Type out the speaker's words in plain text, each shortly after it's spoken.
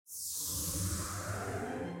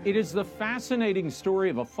It is the fascinating story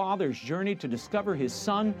of a father's journey to discover his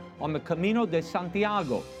son on the Camino de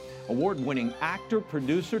Santiago. Award-winning actor,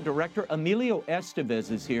 producer, director Emilio Estevez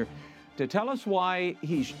is here to tell us why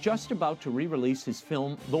he's just about to re-release his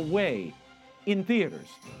film, The Way, in theaters.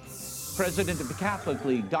 President of the Catholic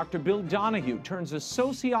League, Dr. Bill Donohue, turns a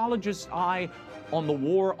sociologist's eye on the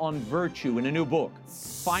war on virtue in a new book.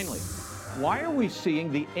 Finally, why are we seeing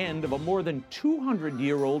the end of a more than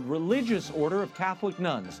 200-year-old religious order of Catholic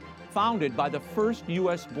nuns, founded by the first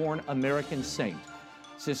U.S.-born American saint?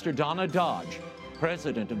 Sister Donna Dodge,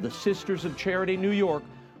 president of the Sisters of Charity New York,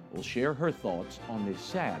 will share her thoughts on this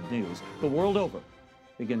sad news. The World Over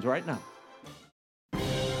begins right now.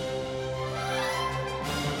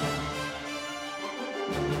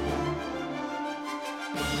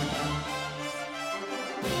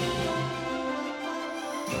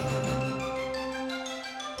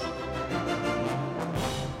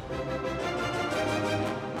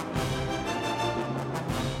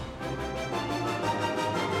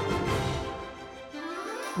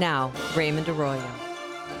 Now, Raymond Arroyo.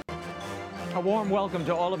 A warm welcome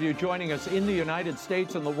to all of you joining us in the United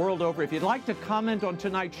States and the world over. If you'd like to comment on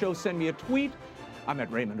tonight's show, send me a tweet. I'm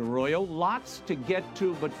at Raymond Arroyo. Lots to get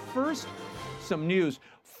to, but first, some news.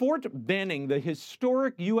 Fort Benning, the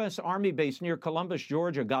historic U.S. Army base near Columbus,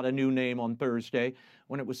 Georgia, got a new name on Thursday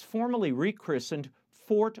when it was formally rechristened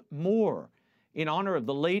Fort Moore in honor of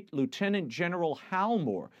the late Lieutenant General Hal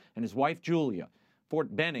Moore and his wife, Julia.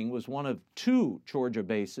 Fort Benning was one of two Georgia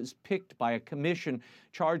bases picked by a commission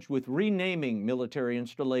charged with renaming military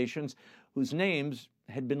installations whose names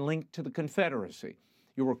had been linked to the Confederacy.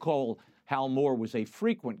 You'll recall Hal Moore was a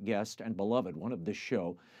frequent guest and beloved one of this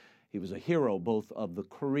show. He was a hero both of the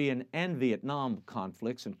Korean and Vietnam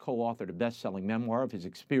conflicts and co-authored a best-selling memoir of his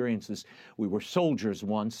experiences, We Were Soldiers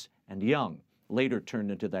Once and Young, later turned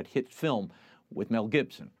into that hit film with Mel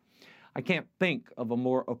Gibson. I can't think of a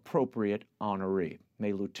more appropriate honoree.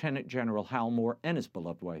 May Lieutenant General Hal Moore and his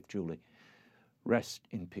beloved wife, Julie, rest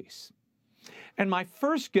in peace. And my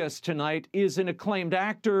first guest tonight is an acclaimed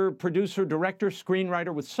actor, producer, director,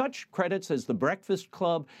 screenwriter with such credits as The Breakfast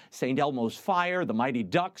Club, St. Elmo's Fire, The Mighty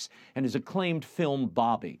Ducks, and his acclaimed film,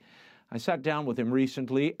 Bobby. I sat down with him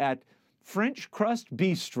recently at French Crust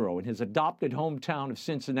Bistro in his adopted hometown of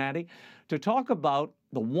Cincinnati to talk about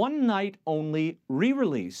the one-night-only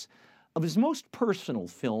re-release of his most personal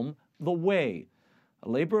film, The Way, a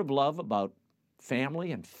labor of love about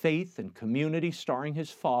family and faith and community starring his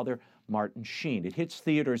father, Martin Sheen. It hits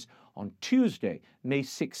theaters on Tuesday, May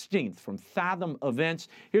 16th from Fathom Events.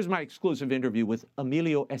 Here's my exclusive interview with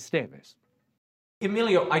Emilio Estevez.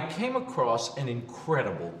 Emilio, I came across an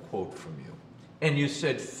incredible quote from you. And you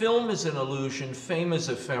said, film is an illusion, fame is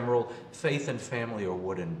ephemeral, faith and family are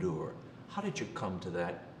what endure. How did you come to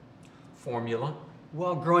that formula?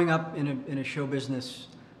 Well, growing up in a show business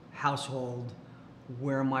household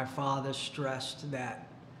where my father stressed that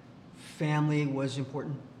family was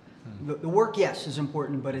important. The work, yes, is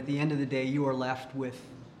important, but at the end of the day, you are left with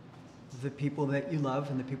the people that you love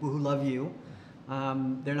and the people who love you.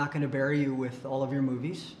 They're not going to bury you with all of your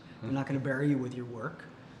movies. They're not going to bury you with your work.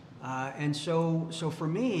 And so for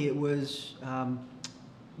me, it was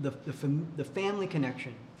the family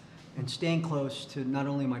connection and staying close to not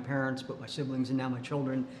only my parents, but my siblings and now my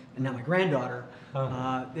children and now my granddaughter.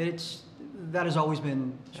 That has always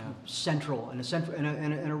been central and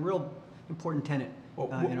a real important tenet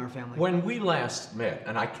in our family. When we last met,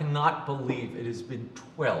 and I cannot believe it has been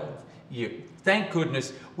 12 years. Thank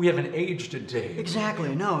goodness we haven't aged a day.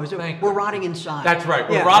 Exactly. No, we're rotting inside. That's right.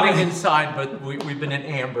 We're rotting inside, but we've been in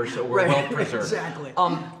amber, so we're well preserved. Exactly.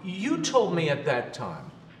 You told me at that time,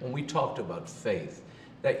 when we talked about faith,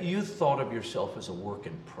 that you thought of yourself as a work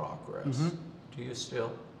in progress. Mm-hmm. Do you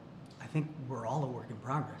still? I think we're all a work in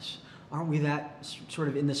progress. Aren't we that sort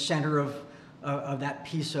of in the center of that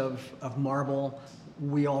piece of marble?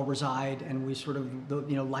 We all reside, and we sort of,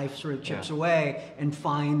 life sort of chips away and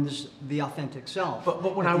finds the authentic self.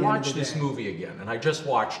 But when I watch this movie again, and I just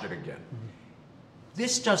watched it again,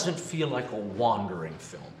 this doesn't feel like a wandering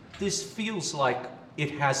film. This feels like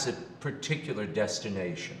it has a particular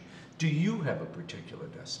destination. Do you have a particular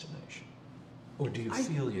destination? Or do you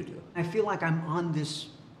feel you do? I feel like I'm on this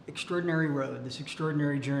extraordinary road, this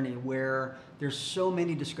extraordinary journey where there's so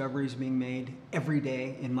many discoveries being made every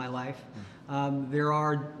day in my life. There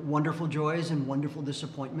are wonderful joys and wonderful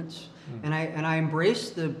disappointments, and I embrace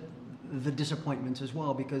the disappointments as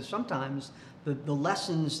well, because sometimes the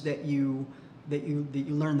lessons that you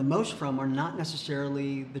learn the most from are not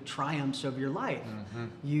necessarily the triumphs of your life.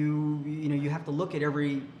 You have to look at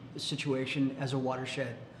every situation as a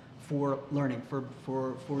watershed for learning,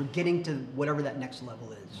 for getting to whatever that next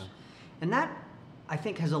level is. Yeah. And that, I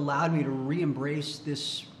think, has allowed me to re-embrace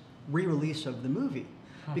this re-release of the movie.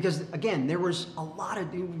 Because, again, there was a lot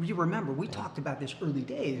of, you remember, we talked about this early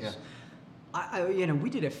days. Yeah. We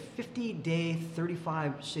did a 50-day,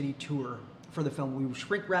 35-city tour for the film. We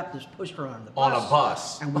shrink-wrapped this poster on the bus. On a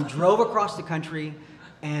bus. And we drove across the country,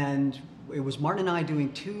 and it was Martin and I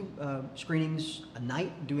doing 2 screenings a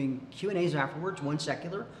night, doing Q&As afterwards, one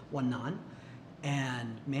secular, one non.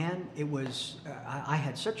 And, man, it was, I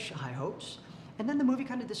had such high hopes. And then the movie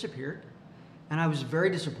kind of disappeared. And I was very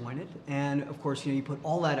disappointed. And of course, you put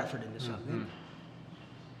all that effort into something. Mm-hmm.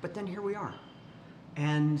 But then here we are.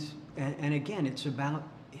 And again, it's about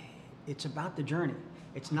the journey.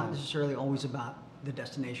 It's not necessarily always about the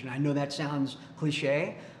destination. I know that sounds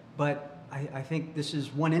cliche, but I think this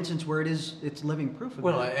is one instance where it's living proof of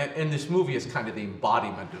that. And this movie is kind of the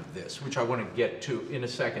embodiment of this, which I want to get to in a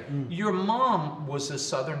second. Your mom was a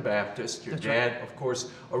Southern Baptist. Your dad, right, of course,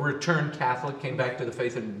 a returned Catholic, came back to the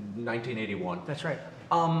faith in 1981. That's right.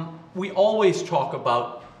 We always talk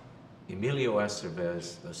about Emilio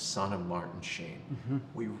Estevez, the son of Martin Sheen. Mm-hmm.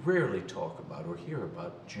 We rarely talk about or hear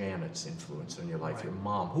about Janet's influence on your life, right, your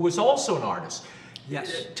mom, who was also an artist.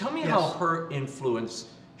 Yes. Tell me how her influence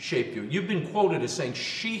shaped you. You've been quoted as saying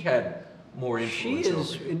she had more influence.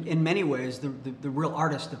 She is, in many ways, the real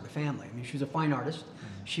artist of the family. I mean, she was a fine artist.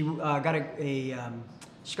 Mm-hmm. She got a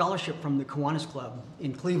scholarship from the Kiwanis Club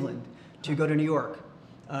in Cleveland to go to New York,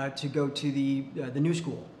 to go to the New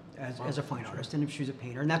School as a fine artist, and she was a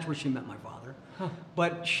painter, and that's where she met my father. Huh.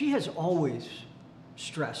 But she has always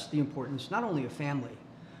stressed the importance not only of family,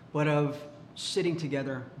 but of sitting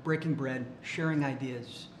together, breaking bread, sharing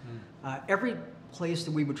ideas. Every place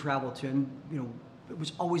that we would travel to, and it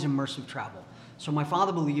was always immersive travel. So my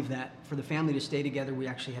father believed that for the family to stay together, we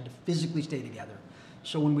actually had to physically stay together.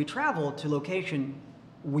 So when we traveled to location,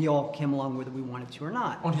 we all came along whether we wanted to or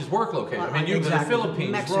not. On his work location. I mean, you've been to the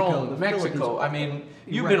Philippines, Rome, Mexico. I mean,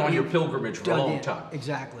 you've been on your pilgrimage for a long time.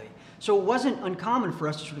 Exactly. So it wasn't uncommon for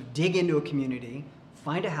us to sort of dig into a community,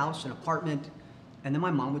 find a house, an apartment, and then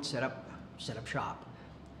my mom would set up shop.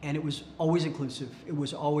 And it was always inclusive. It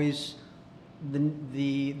was always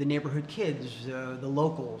the neighborhood kids, the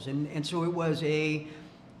locals, and so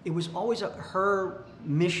it was always her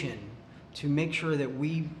mission to make sure that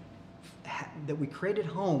we created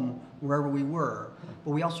home wherever we were,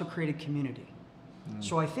 but we also created community.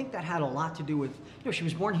 So I think that had a lot to do with, she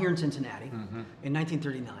was born here in Cincinnati in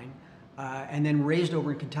 1939, and then raised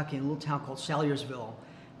over in Kentucky in a little town called Salyersville.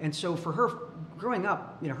 And so for her, growing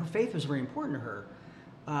up, her faith was very important to her.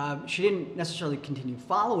 She didn't necessarily continue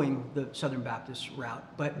following the Southern Baptist route,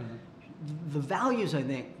 but the values, I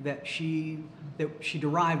think, that she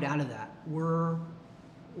derived out of that were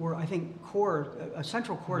I think a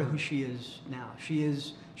central core to who she is now.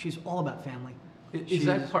 She's all about family. Is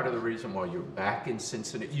that part of the reason why you're back in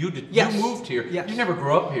Cincinnati? You moved here. Yes. You never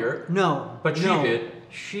grew up here. No, but she did.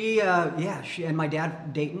 She and my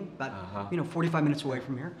dad, Dayton, about 45 minutes away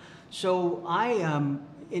from here. So I.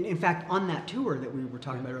 In fact, on that tour that we were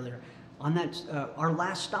talking about earlier, on that our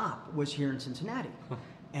last stop was here in Cincinnati,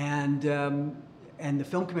 and the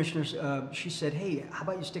film commissioners, she said, "Hey, how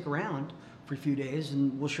about you stick around for a few days,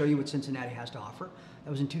 and we'll show you what Cincinnati has to offer."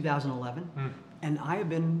 That was in 2011, and I have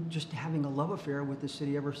been just having a love affair with the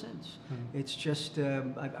city ever since. It's just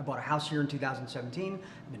I bought a house here in 2017.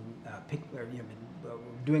 I've been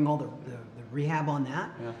doing all the rehab on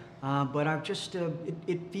that. Yeah. But I've just,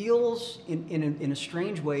 it feels, in a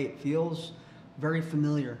strange way, it feels very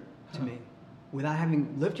familiar to me. Without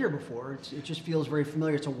having lived here before, it just feels very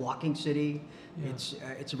familiar. It's a walking city. Yeah.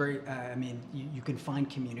 It's a very, you can find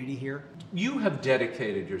community here. You have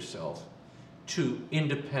dedicated yourself to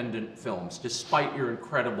independent films, despite your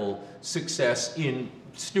incredible success in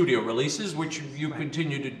studio releases, which you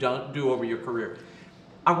continue to do over your career.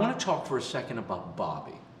 I want to talk for a second about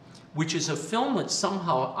Bobby, which is a film that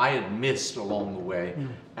somehow I had missed along the way,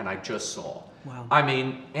 and I just saw. Wow. I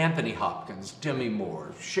mean, Anthony Hopkins, Demi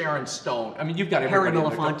Moore, Sharon Stone. I mean, you've got everybody.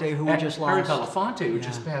 Harry Belafonte, who we just lost. Harry Belafonte, who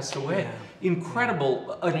just passed away. Yeah.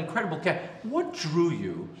 An incredible cast. What drew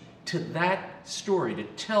you to that story, to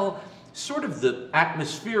tell sort of the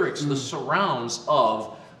atmospherics, the surrounds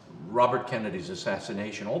of Robert Kennedy's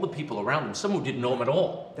assassination, all the people around him, some who didn't know him at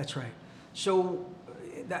all? That's right. So,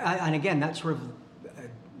 and again, that sort of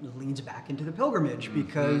leans back into the pilgrimage,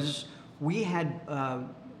 because we had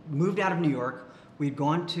moved out of New York. We had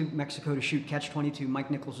gone to Mexico to shoot Catch-22,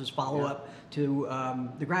 Mike Nichols' follow-up to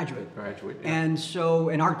The Graduate. Yeah. And so,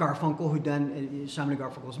 and Art Garfunkel, who'd done Simon &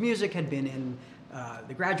 Garfunkel's music, had been in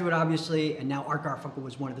The Graduate, obviously, and now Art Garfunkel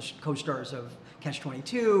was one of the co-stars of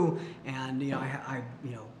Catch-22, and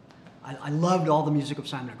I loved all the music of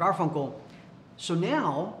Simon and Garfunkel. So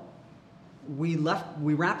now we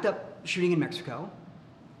wrapped up shooting in Mexico.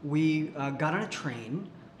 We got on a train,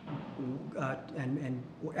 and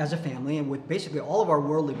as a family, and with basically all of our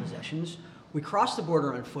worldly possessions, we crossed the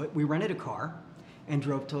border on foot. We rented a car and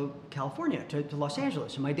drove to California, to Los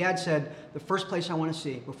Angeles. And my dad said, the first place I want to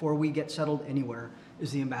see before we get settled anywhere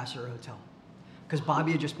is the Ambassador Hotel. Because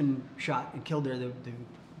Bobby had just been shot and killed there the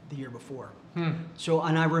year before. So,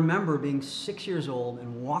 and I remember being 6 years old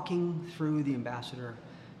and walking through the Ambassador,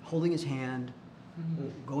 holding his hand,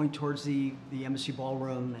 going towards the embassy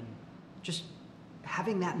ballroom, and just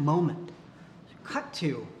having that moment. Cut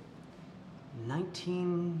to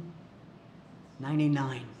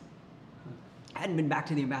 1999. I hadn't been back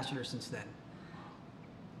to the Ambassador since then.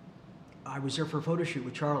 I was there for a photo shoot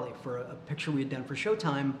with Charlie for a picture we had done for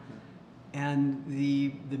Showtime, and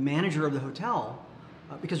the manager of the hotel,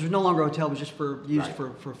 because it was no longer a hotel, it was just used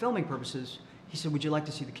for filming purposes, he said, would you like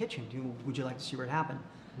to see the kitchen? Would you like to see where it happened?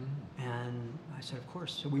 And I said, of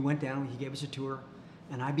course. So we went down, he gave us a tour,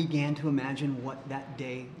 and I began to imagine what that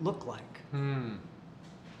day looked like. And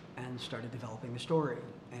started developing the story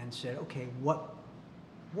and said, okay,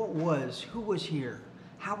 who was here?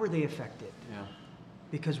 How were they affected? Yeah.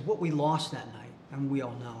 Because what we lost that night, and we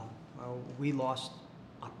all know, we lost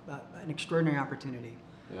an extraordinary opportunity.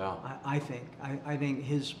 Yeah. I think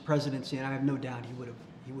his presidency, and I have no doubt he would have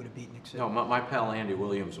beaten Nixon. No, my pal Andy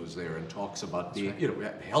Williams was there and talks about being,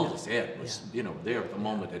 held his head, was, there at the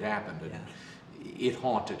moment it happened, and it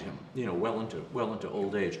haunted him, well into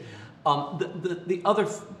old age. The other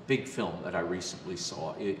big film that I recently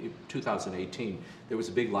saw, in 2018, there was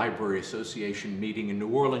a big Library Association meeting in New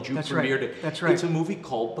Orleans. You premiered it. That's right. It's a movie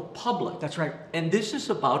called The Public. That's right. And this is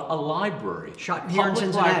about a library. Shot here in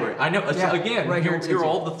Cincinnati. Library. I know. Yeah, again, right here here are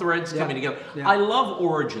all the threads coming together. Yeah. I love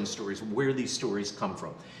origin stories, where these stories come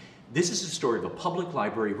from. This is a story of a public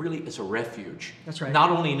library, really as a refuge. That's right. Not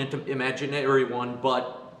only an imaginary one,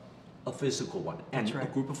 but a physical one. And That's right.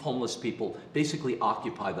 a group of homeless people basically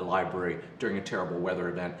occupy the library during a terrible weather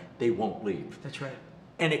event. They won't leave. That's right.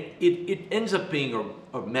 And it ends up being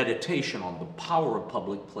a meditation on the power of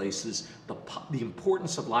public places, the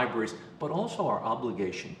importance of libraries, but also our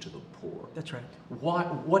obligation to the poor. That's right.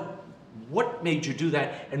 What made you do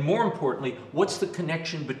that? And more importantly, what's the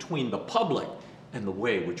connection between the public and the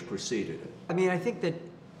way which preceded it? I mean, I think that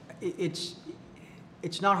it's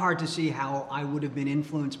not hard to see how I would have been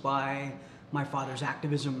influenced by my father's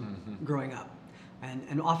activism growing up.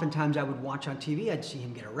 And oftentimes I would watch on TV, I'd see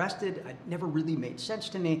him get arrested. It never really made sense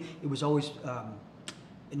to me. It was always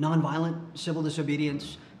nonviolent civil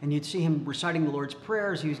disobedience, and you'd see him reciting the Lord's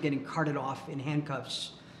Prayers. He was getting carted off in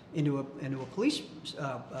handcuffs into a police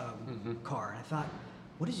car. And I thought,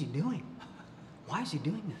 what is he doing? Why is he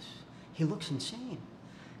doing this? He looks insane.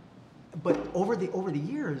 But over the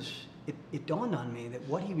years, it dawned on me that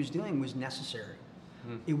what he was doing was necessary.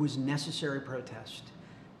 It was necessary protest.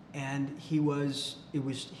 And it was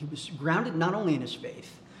grounded not only in his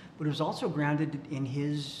faith, but it was also grounded in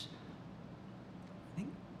his,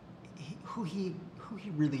 who he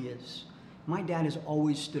really is. My dad has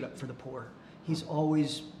always stood up for the poor. He's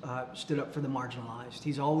always stood up for the marginalized.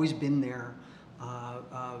 He's always been there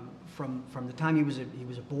from the time he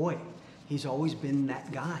was a boy. He's always been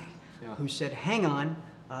that guy who said, "Hang on,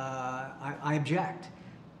 I object."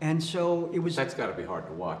 And so it was. That's got to be hard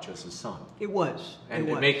to watch as a son. It was. And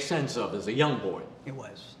it makes sense of as a young boy. It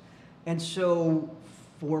was. And so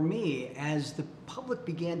for me, as the public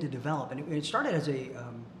began to develop, and it started as it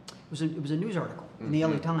was a news article in the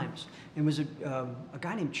LA Times. And it was a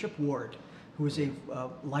guy named Chip Ward, who was a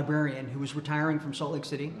librarian who was retiring from Salt Lake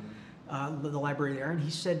City, the library there. And he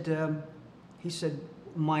said,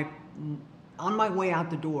 on my way out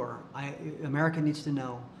the door, America needs to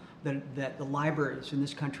know that the libraries in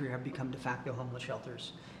this country have become de facto homeless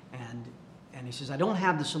shelters. And he says, I don't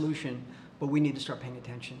have the solution, but we need to start paying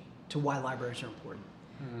attention to why libraries are important.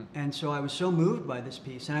 And so I was so moved by this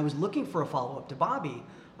piece, and I was looking for a follow-up to Bobby.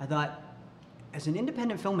 I thought, as an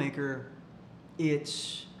independent filmmaker,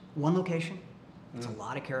 it's one location, it's a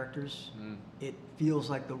lot of characters, it feels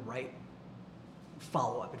like the right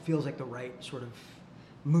follow-up, it feels like the right sort of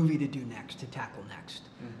movie to do next, to tackle next.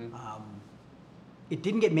 It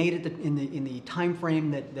didn't get made in the time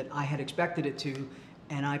frame that I had expected it to,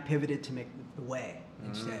 and I pivoted to make The Way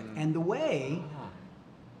instead. And The Way,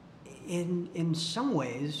 in some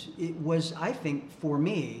ways, it was, I think, for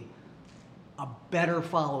me, a better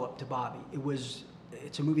follow-up to Bobby. It was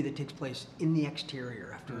it's a movie that takes place in the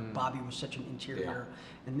exterior after Bobby was such an interior,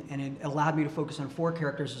 and it allowed me to focus on 4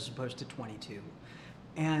 characters as opposed to 22,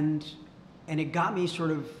 and it got me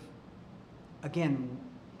sort of, again,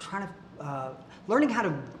 trying to learning how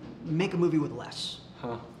to make a movie with less,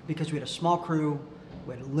 because we had a small crew,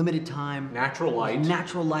 we had a limited time, natural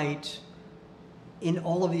light, in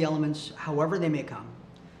all of the elements, however they may come,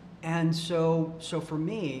 and so for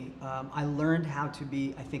me, I learned how to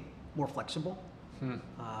be, I think, more flexible.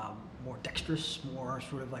 More dexterous, more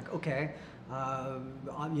sort of like, okay,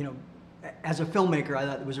 you know, as a filmmaker, I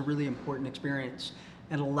thought it was a really important experience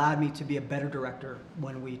and allowed me to be a better director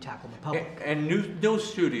when we tackled the public. And no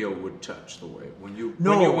studio would touch the way when you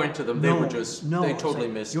went to them, they totally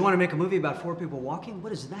missed it. You want to make a movie about 4 people walking?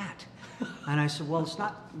 What is that? And I said, well, it's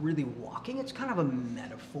not really walking. It's kind of a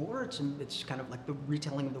metaphor. It's kind of like the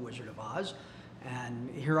retelling of The Wizard of Oz. And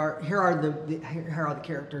here are the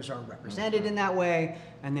characters are represented in that way,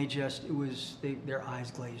 and their eyes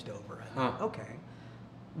glazed over. And okay,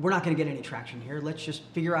 we're not going to get any traction here. Let's just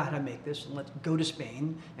figure out how to make this, and let's go to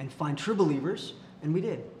Spain and find true believers, and we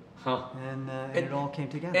did. And it all came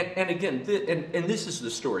together. And again, this is the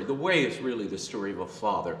story. The Way is really the story of a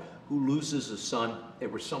father who loses a son. They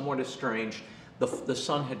were somewhat estranged. The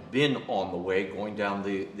son had been on the way, going down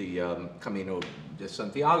the Camino de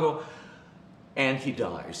Santiago. And he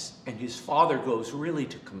dies, and his father goes really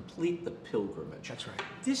to complete the pilgrimage. That's right.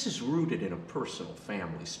 This is rooted in a personal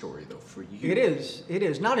family story, though, for you. It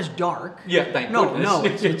is not as dark. Yeah, thank goodness. No,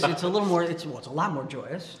 it's a little more. It's a lot more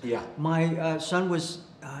joyous. Yeah. My son was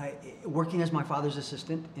working as my father's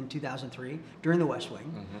assistant in 2003 during the West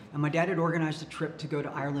Wing, and my dad had organized a trip to go to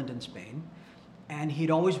Ireland and Spain, and he'd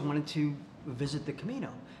always wanted to visit the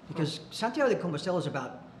Camino because Santiago de Compostela is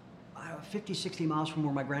about 50, 60 miles from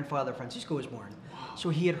where my grandfather Francisco was born. Wow. So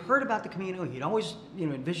he had heard about the Camino. He'd always,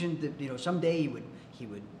 envisioned that, someday he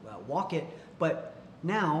would walk it. But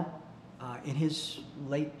now, in his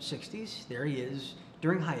late 60s, there he is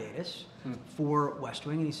during hiatus for West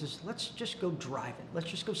Wing, and he says, "Let's just go drive it. Let's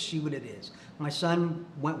just go see what it is." My son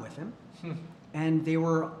went with him, and they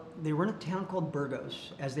were in a town called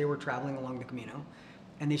Burgos as they were traveling along the Camino,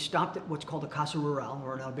 and they stopped at what's called a Casa Rural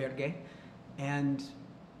or an albergue, and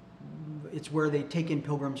it's where they take in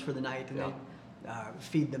pilgrims for the night and they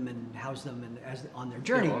feed them and house them and on their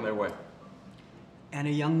journey. On their way. And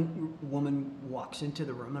a young woman walks into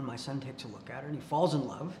the room, and my son takes a look at her, and he falls in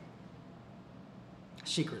love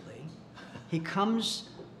secretly. He comes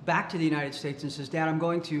back to the United States and says, "Dad, I'm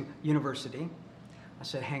going to university." I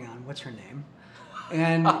said, "Hang on, what's her name?"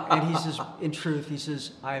 And he says, in truth, he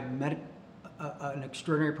says, "I've met an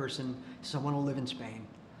extraordinary person. He says, I want to live in Spain.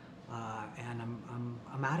 And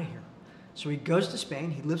I'm out of here." So he goes to Spain.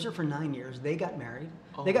 He lives there for 9 years. They got married.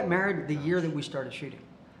 They got married the year that we started shooting.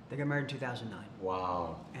 They got married in 2009.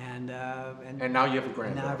 Wow. And now you have a granddaughter.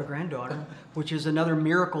 And now I have a granddaughter, which is another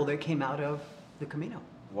miracle that came out of the Camino.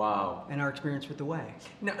 Wow. And our experience with the Way.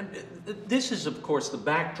 Now, this is, of course, the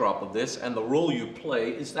backdrop of this, and the role you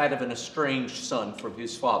play is that of an estranged son from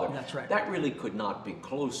his father. That's right. That really could not be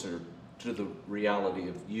closer to the reality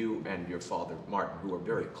of you and your father, Martin, who are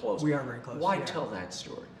very close. We are very close. Why tell that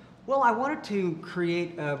story? Well, I wanted to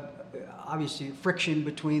create, obviously, friction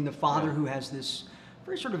between the father who has this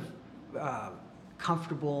very sort of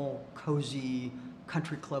comfortable, cozy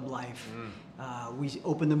country club life. We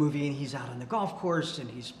open the movie and he's out on the golf course and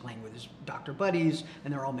he's playing with his doctor buddies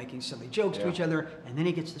and they're all making silly jokes to each other. And then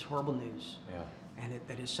he gets this horrible news and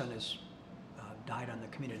that his son has died on the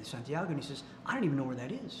Camino de Santiago. And he says, "I don't even know where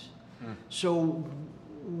that is." So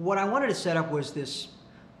what I wanted to set up was this,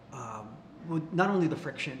 not only the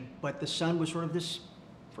friction, but the son was sort of this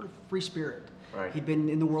sort of free spirit. Right. He'd been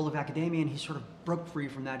in the world of academia and he sort of broke free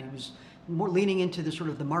from that. He was more leaning into the sort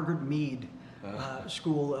of the Margaret Mead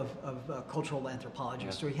school of cultural anthropology.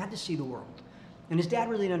 So he had to see the world. And his dad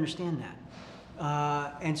really didn't understand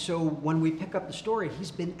that. And so when we pick up the story,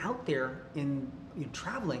 he's been out there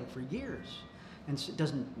traveling for years and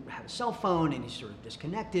doesn't have a cell phone and he's sort of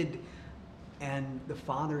disconnected. And the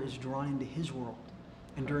father is drawn into his world.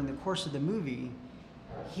 And during the course of the movie,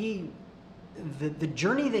 the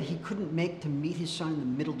journey that he couldn't make to meet his son in the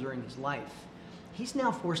middle during his life, he's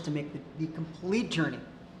now forced to make the complete journey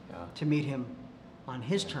to meet him on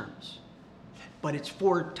his terms. But it's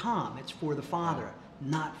for Tom, it's for the father,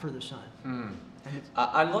 not for the son.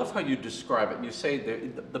 I love how you describe it. You say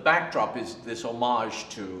the backdrop is this homage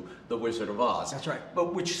to The Wizard of Oz. That's right.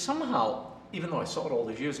 But which somehow, even though I saw it all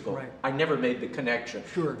these years ago, I never made the connection.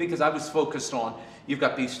 Sure. Because I was focused on, you've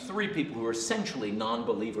got these three people who are essentially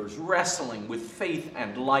non-believers wrestling with faith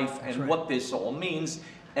and life and what this all means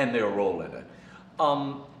and their role in it.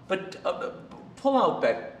 But pull out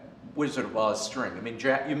that Wizard of Oz string. I mean,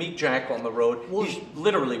 Jack, you meet Jack on the road. Well, he's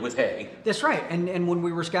literally with hay. That's right. And when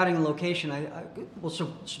we were scouting the location,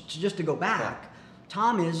 so just to go back,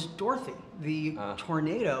 Tom is Dorothy. The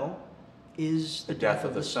tornado is the death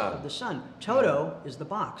of the sun. Toto is the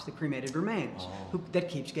box, the cremated remains, that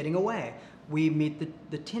keeps getting away. We meet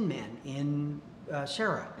the Tin Man in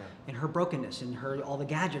Sarah, in her brokenness, in all the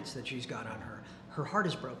gadgets that she's got on her. Her heart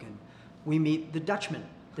is broken. We meet the Dutchman.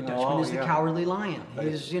 The Dutchman is the cowardly lion.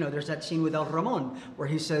 He's, there's that scene with El Ramon where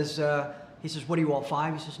he says, what are you all,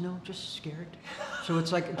 5? He says, no, just scared. So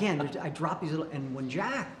it's like, again, I drop these little, and when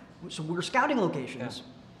Jack, so we're scouting locations,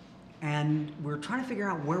 and we're trying to figure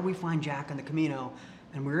out where we find Jack on the Camino,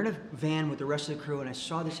 and we're in a van with the rest of the crew, and I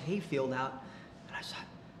saw this hayfield out, and I thought,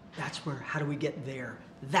 how do we get there?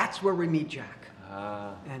 That's where we meet Jack.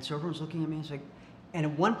 And so everyone's looking at me, it's like, and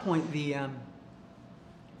at one point, the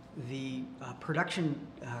production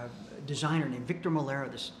designer named Victor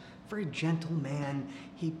Molero, this very gentle man,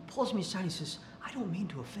 he pulls me aside and he says, I don't mean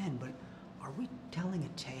to offend, but are we telling a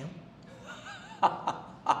tale?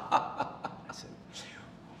 I said,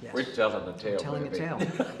 yes. We're telling a tale. We're telling a tale.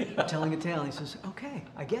 We're telling a tale. And he says, okay,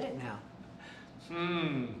 I get it now.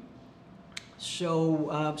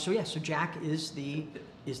 So Jack is the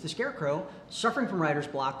scarecrow, suffering from writer's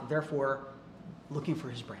block, therefore looking for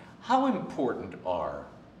his brand. How important are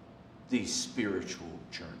these spiritual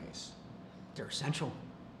journeys? They're essential.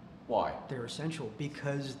 Why? They're essential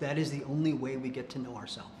because that is the only way we get to know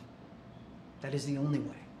ourselves. That is the only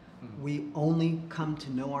way. We only come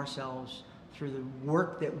to know ourselves through the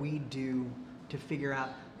work that we do to figure out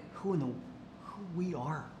who we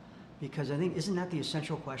are. Because I think, isn't that the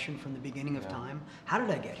essential question from the beginning of time? How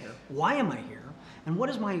did I get here? Why am I here? And what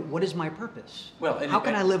is my purpose? Well, how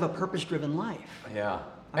can I live a purpose-driven life? Yeah.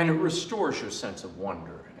 And it restores your sense of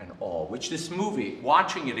wonder and awe, which this movie,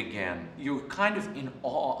 watching it again, you're kind of in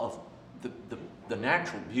awe of the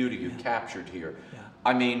natural beauty you captured here. Yeah.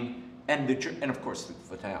 I mean, and of course the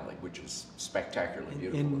finale, which is spectacularly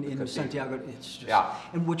beautiful. In Santiago, it's just,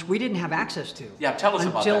 and which we didn't have access to. Yeah, tell us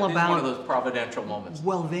about that. It's one of those providential moments.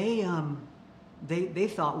 Well, they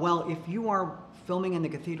thought, well, if you are filming in the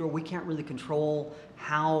cathedral, we can't really control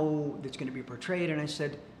how it's going to be portrayed. And I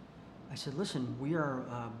said, listen, we're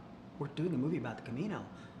doing a movie about the Camino.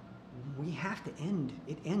 We have to end.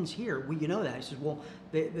 It ends here. You know that. He says, well,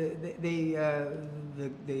 the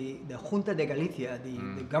Junta de Galicia,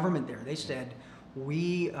 the government there, they said,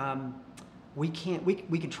 we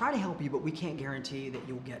can try to help you, but we can't guarantee that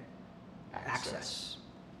you'll get access.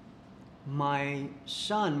 My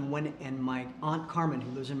son and my Aunt Carmen,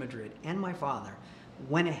 who lives in Madrid, and my father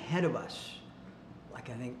went ahead of us. Like,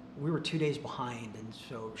 I think we were 2 days behind, and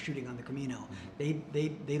so shooting on the Camino. They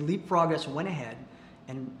leapfrogged us, went ahead,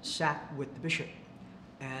 and sat with the bishop,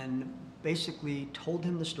 and basically told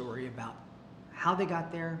him the story about how they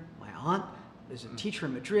got there. My aunt is a teacher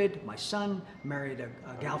in Madrid. My son married a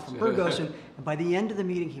gal from Burgos, and by the end of the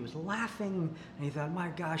meeting, he was laughing, and he thought, my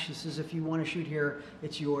gosh, he says, if you want to shoot here,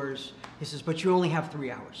 it's yours. He says, but you only have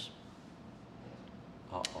 3 hours.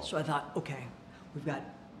 So I thought, okay, we've got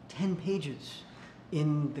 10 pages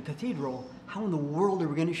in the cathedral. How in the world are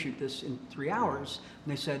we going to shoot this in 3 hours?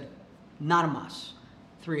 And they said, nada más,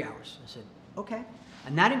 3 hours. I said, okay.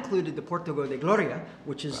 And that included the Portico de Gloria,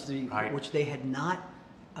 which is which they had not,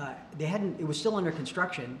 it was still under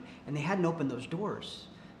construction, and they hadn't opened those doors.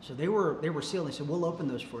 So they were sealed. They said, we'll open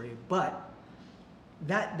those for you. But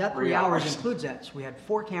that 3 hours includes that. So we had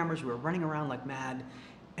 4 cameras. We were running around like mad.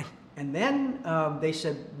 And then they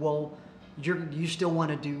said, well, you still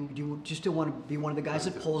want to be one of the guys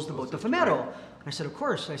that pulls the Botafumeiro? And I said, of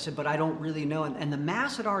course. I said, but I don't really know. And the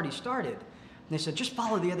mass had already started. And they said, just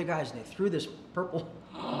follow the other guys. And they threw this purple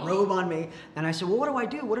robe on me. And I said, well, what do I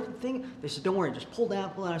do? What if the thing? They said, don't worry, just pull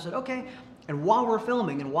down, pull down. I said, okay. And while we're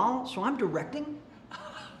filming, so I'm directing.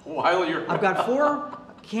 I've got 4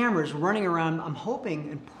 cameras running around. I'm hoping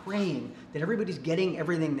and praying that everybody's getting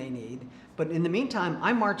everything they need. But in the meantime,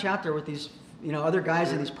 I march out there with these, other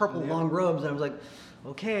guys in these purple long robes, and I was like,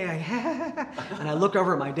 okay, and I look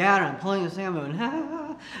over at my dad, and I'm pulling his hand,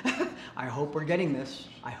 and I hope we're getting this.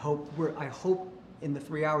 I hope in the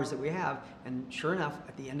 3 hours that we have, and sure enough,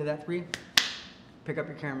 at the end of that 3, pick up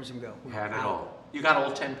your cameras and go. You had it all. You got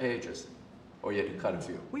all 10 pages, or you had to cut a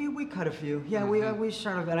few. We cut a few. Yeah, we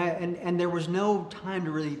sort of, and there was no time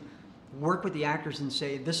to really work with the actors and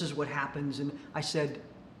say, this is what happens. And I said,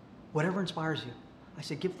 whatever inspires you. I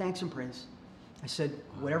said, give thanks and praise. I said,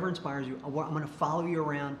 whatever inspires you. I'm going to follow you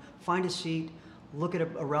around, find a seat, look at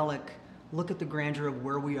a relic, look at the grandeur of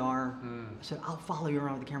where we are. I said, I'll follow you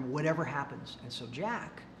around with the camera, whatever happens. And so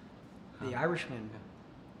Jack, the Irishman,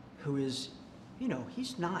 who is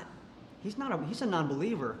he's a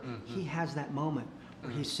non-believer. He has that moment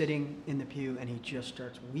where he's sitting in the pew and he just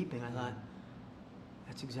starts weeping. I thought,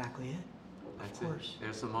 that's exactly it. That's of course.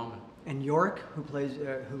 There's the moment. And Yorick, who plays,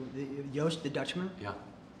 Joost, the Dutchman. Yeah.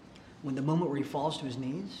 When the moment where he falls to his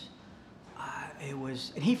knees,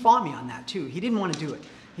 and he fought me on that too. He didn't want to do it.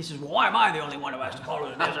 He says, well, why am I the only one who has to fall to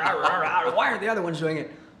his knees? Why aren't the other ones doing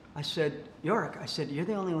it? I said, Yorick, you're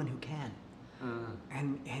the only one who can.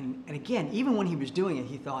 And again, even when he was doing it,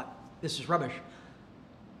 he thought, this is rubbish.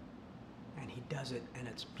 And he does it, and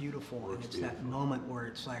it's beautiful. And it's that moment where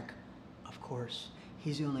it's like, of course,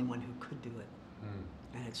 he's the only one who could do it.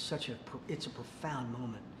 And it's it's a profound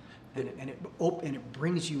moment. And it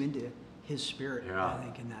brings you into his spirit, I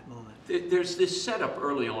think, in that moment. There's this setup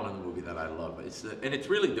early on in the movie that I love. And it's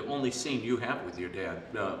really the only scene you have with your dad,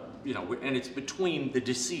 and it's between the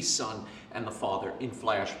deceased son and the father in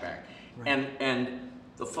flashback. Right. And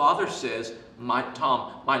the father says,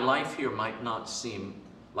 Tom, my life here might not seem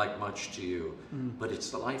like much to you, but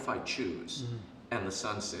it's the life I choose. And the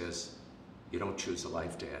son says, you don't choose a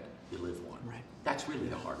life, Dad, you live one. Right. That's really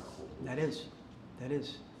the heart of the whole movie. That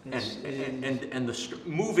is. And the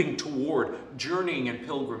moving toward, journeying and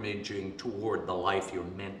pilgrimaging toward the life you're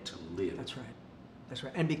meant to live. That's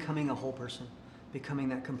right. And becoming a whole person, becoming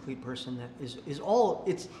that complete person that is all,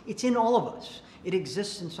 it's in all of us. It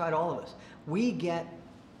exists inside all of us. We get,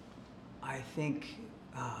 I think,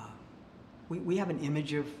 we have an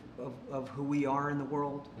image of who we are in the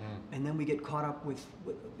world, and then we get caught up with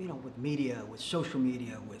media, with social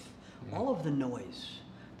media, with all of the noise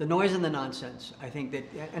and the nonsense. I think that,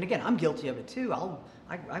 and again, I'm guilty of it too.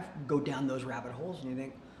 I go down those rabbit holes, and you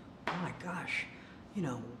think, oh my gosh,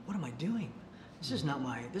 what am I doing? This is not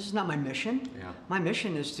my mission. Yeah. My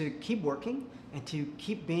mission is to keep working and to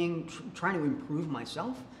keep trying to improve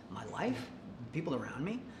myself, my life, people around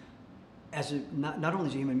me, not only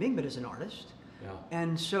as a human being, but as an artist. Yeah.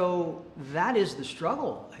 And so that is the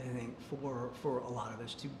struggle, I think, for a lot of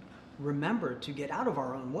us, to remember to get out of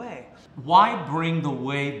our own way. Why bring the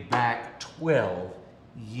way back 12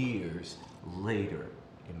 years later,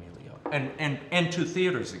 Emilio? And to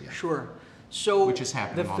theaters again? Sure. So which is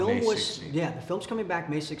happening on May 16th. Yeah, the film's coming back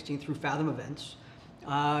May 16th through Fathom Events.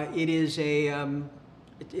 It is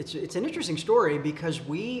it's an interesting story because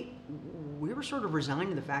we were sort of resigned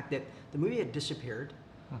to the fact that the movie had disappeared.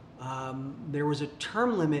 There was a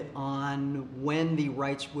term limit on when the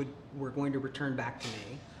rights were going to return back to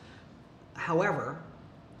me. However,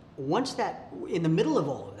 in the middle of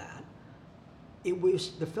all of that,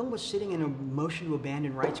 the film was sitting in a motion to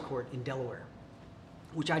abandon rights court in Delaware,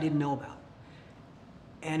 which I didn't know about.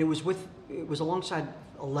 And it was alongside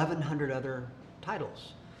 1,100 other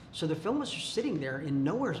titles. So the film was just sitting there in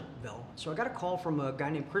Nowheresville. So I got a call from a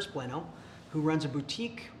guy named Chris Bueno, who runs a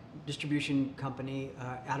boutique distribution company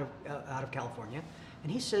out of California.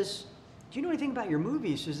 And he says, do you know anything about your movie?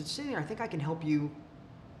 He says, it's sitting there. I think I can help you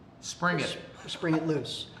spring it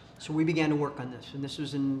loose. So we began to work on this. And this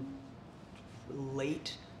was in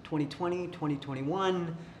late 2020, 2021.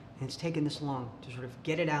 And it's taken this long to sort of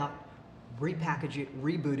get it out, repackage it,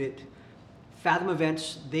 reboot it. Fathom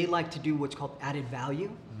Events, they like to do what's called added value.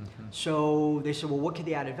 Mm-hmm. So they said, well, what could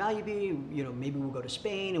the added value be? Maybe we'll go to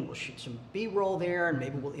Spain and we'll shoot some B-roll there, and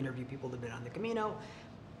maybe we'll interview people that have been on the Camino.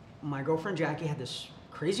 My girlfriend Jackie had this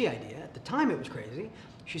crazy idea. At the time, it was crazy.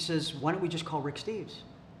 She says, why don't we just call Rick Steves?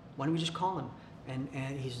 Why don't we just call him?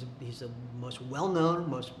 And he's the most well-known,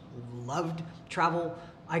 most loved travel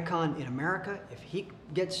icon in America. If he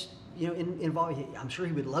gets involved, I'm sure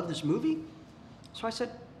he would love this movie. So I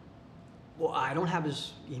said, well, I don't have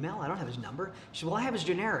his email. I don't have his number. She said, well, I have his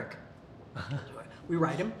generic. We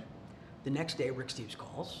write him. The next day, Rick Steves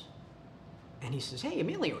calls. And he says, hey,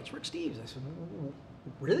 Emilio, it's Rick Steves. I said,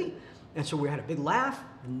 really? And so we had a big laugh.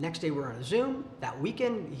 The next day, we were on a Zoom. That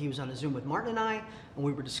weekend, he was on a Zoom with Martin and I. And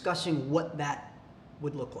we were discussing what that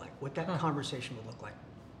would look like, what that conversation would look like.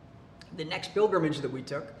 The next pilgrimage that we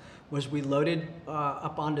took was we loaded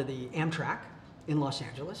up onto the Amtrak in Los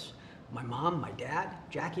Angeles. My mom, my dad,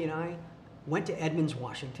 Jackie and I went to Edmonds,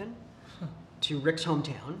 Washington, to Rick's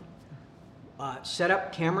hometown, set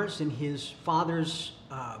up cameras in his father's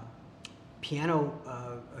piano,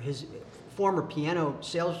 his former piano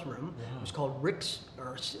sales room. Wow.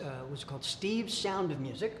 It was called Steve's Sound of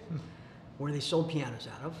Music, where they sold pianos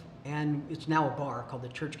out of, and it's now a bar called the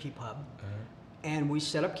Church Key Pub. And we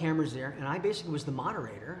set up cameras there, and I basically was the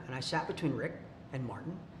moderator, and I sat between Rick and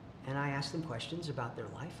Martin, and I asked them questions about their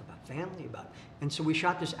life, about family, and so we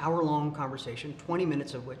shot this hour-long conversation, 20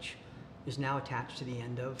 minutes of which is now attached to the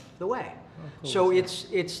end of The Way. Oh, cool. So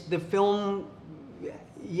it's the film.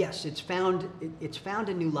 Yes, it's found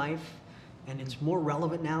a new life. And it's more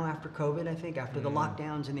relevant now after COVID, I think, after the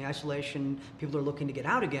lockdowns and the isolation, people are looking to get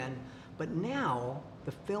out again. But now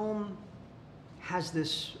the film has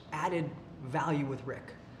this added value with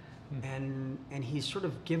Rick. And he's sort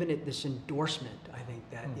of given it this endorsement, I think,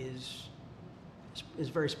 that is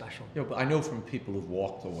very special. You know, but I know from people who've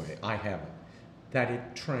walked away, I haven't, that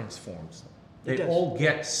it transforms them. It They does. all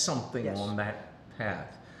get something Yes. on that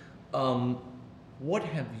path. What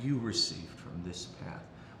have you received from this path?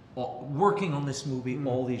 Working on this movie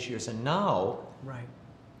all these years, and now Right.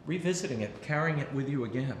 revisiting it, carrying it with you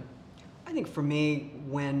again. I think for me,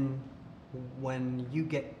 when you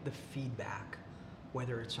get the feedback,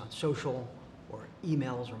 whether it's on social or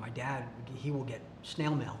emails, or my dad, he will get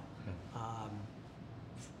snail mail,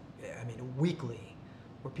 I mean, weekly,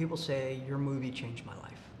 where people say, your movie changed my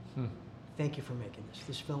life. Thank you for making this.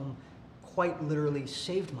 This film quite literally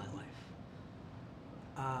saved my life.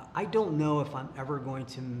 I don't know if I'm ever going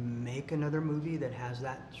to make another movie that has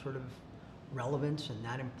that sort of relevance and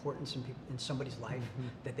that importance in somebody's life,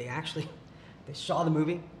 that they saw the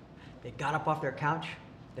movie, they got up off their couch,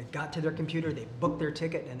 they got to their computer, they booked their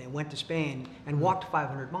ticket, and they went to Spain and walked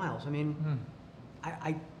 500 miles. I mean,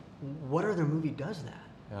 what other movie does that?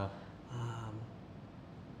 Yeah.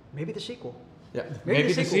 Maybe the sequel. Yeah,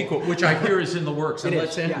 maybe the sequel, which I hear is in the works. And It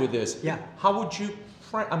let's is, end yeah. with this. Yeah. How would you,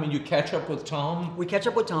 I mean, you catch up with Tom? We catch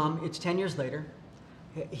up with Tom. It's 10 years later.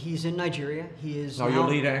 He's in Nigeria. He is Are now, your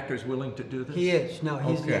lead actors willing to do this? He is. No,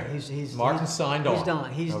 he's Okay. he's Martin signed on.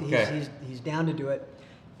 He's done. Okay. He's down to do it.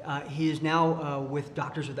 He is now with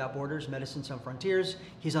Doctors Without Borders, Medicine Sans Frontiers.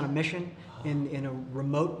 He's on a mission in a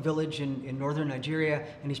remote village in northern Nigeria,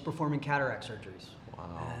 and he's performing cataract surgeries.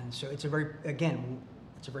 Wow. And so it's a very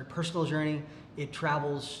personal journey. It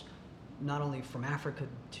travels not only from Africa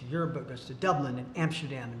to Europe, but goes to Dublin and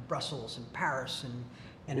Amsterdam and Brussels and Paris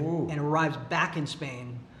and arrives back in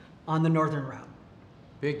Spain on the northern route.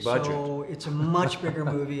 Big budget. So it's a much bigger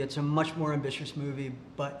movie. It's a much more ambitious movie,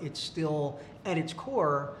 but it's still, at its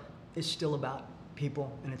core, is still about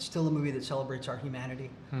people, and it's still a movie that celebrates our humanity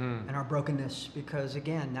and our brokenness. Because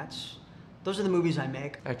again, those are the movies I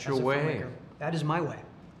make. That's as your a way. filmmaker. That is my way.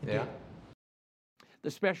 Indeed. Yeah. The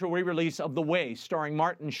special re-release of The Way, starring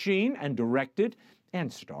Martin Sheen and directed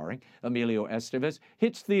and starring Emilio Estevez,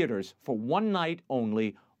 hits theaters for one night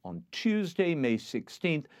only on Tuesday, May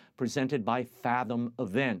 16th, presented by Fathom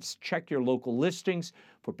Events. Check your local listings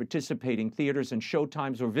for participating theaters and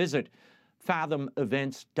showtimes, or visit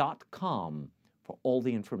fathomevents.com for all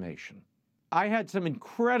the information. I had some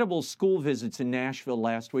incredible school visits in Nashville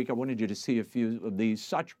last week. I wanted you to see a few of these.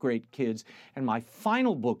 Such great kids. And my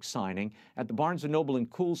final book signing at the Barnes & Noble in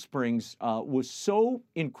Cool Springs was so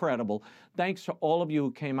incredible. Thanks to all of you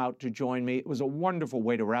who came out to join me. It was a wonderful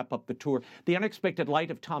way to wrap up the tour. The Unexpected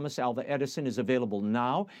Light of Thomas Alva Edison is available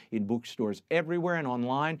now in bookstores everywhere and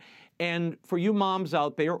online. And for you moms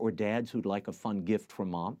out there, or dads who'd like a fun gift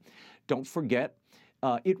from mom, don't forget,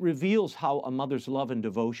 it reveals how a mother's love and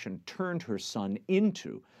devotion turned her son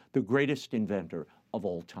into the greatest inventor of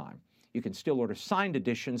all time. You can still order signed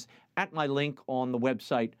editions at my link on the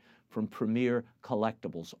website from Premier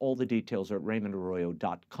Collectibles. All the details are at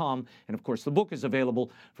RaymondArroyo.com. And of course, the book is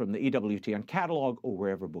available from the EWTN catalog or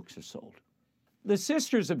wherever books are sold. The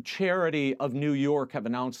Sisters of Charity of New York have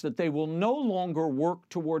announced that they will no longer work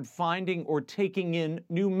toward finding or taking in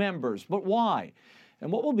new members. But why?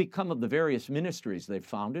 And what will become of the various ministries they've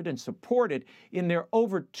founded and supported in their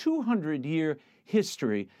over 200-year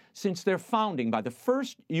history since their founding by the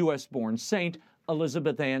first U.S.-born saint,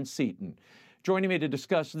 Elizabeth Ann Seton? Joining me to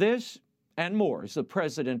discuss this and more is the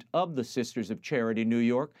president of the Sisters of Charity New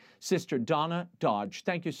York, Sister Donna Dodge.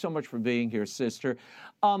 Thank you so much for being here, Sister.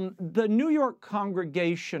 The New York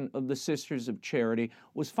Congregation of the Sisters of Charity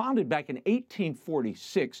was founded back in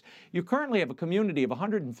 1846. You currently have a community of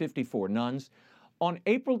 154 nuns. On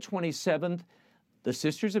April 27th, the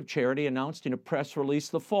Sisters of Charity announced in a press release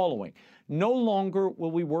the following: "No longer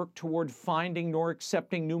will we work toward finding nor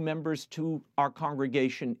accepting new members to our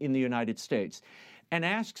congregation in the United States," and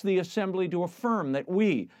asks the Assembly to affirm that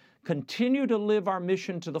we continue to live our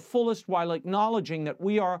mission to the fullest while acknowledging that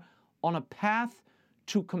we are on a path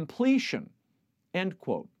to completion. End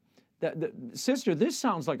quote. Sister, this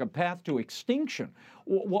sounds like a path to extinction.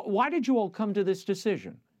 Why did you all come to this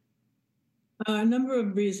decision? A number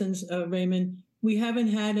of reasons, Raymond. We haven't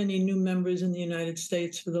had any new members in the United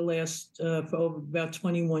States for the last, for over about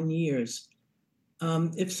 21 years.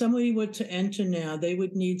 If somebody were to enter now, they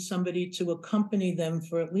would need somebody to accompany them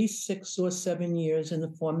for at least 6 or 7 years in the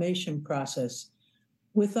formation process.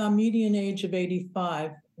 With our median age of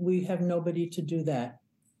 85, we have nobody to do that.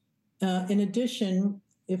 In addition,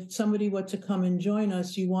 if somebody were to come and join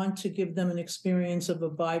us, you want to give them an experience of a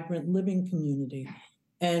vibrant living community.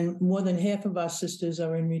 And more than half of our sisters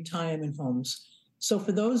are in retirement homes. So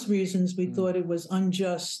for those reasons, we thought it was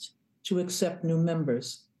unjust to accept new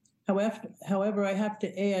members. However, I have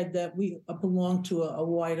to add that we belong to a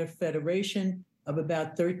wider federation of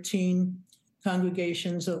about 13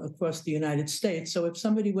 congregations across the United States. So if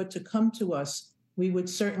somebody were to come to us, we would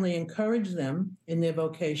certainly encourage them in their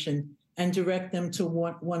vocation and direct them to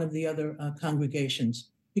one of the other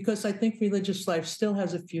congregations. Because I think religious life still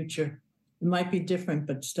has a future. It might be different,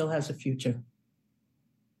 but still has a future.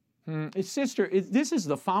 Sister, this is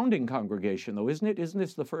the founding congregation, though, isn't it? Isn't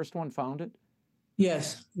this the first one founded?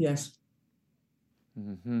 Yes, yes.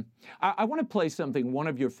 Mm-hmm. I want to play something one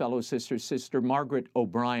of your fellow sisters, Sister Margaret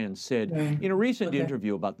O'Brien, said in a recent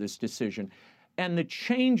interview about this decision and the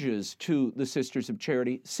changes to the Sisters of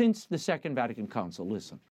Charity since the Second Vatican Council.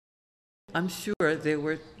 Listen. I'm sure there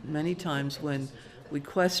were many times when we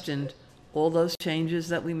questioned all those changes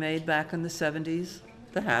that we made back in the 70s,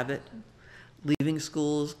 the habit, leaving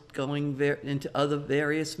schools, going into other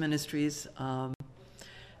various ministries,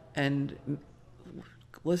 and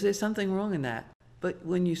was there something wrong in that? But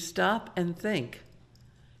when you stop and think,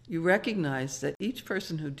 you recognize that each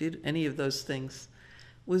person who did any of those things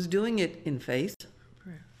was doing it in faith,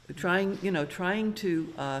 trying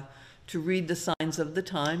to read the signs of the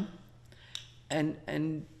time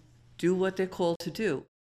and do what they're called to do.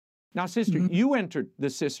 Now, Sister, you entered the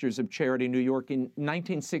Sisters of Charity New York in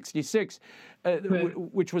 1966,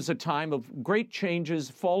 which was a time of great changes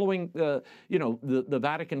following the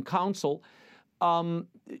Vatican Council.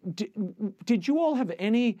 Did you all have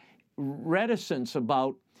any reticence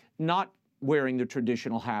about not wearing the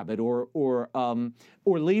traditional habit or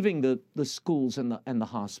leaving the schools and the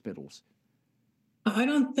hospitals? I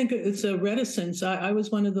don't think it's a reticence. I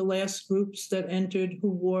was one of the last groups that entered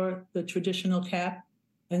who wore the traditional cap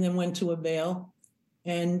and then went to a veil.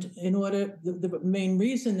 And the main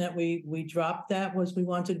reason that we dropped that was we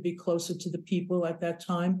wanted to be closer to the people at that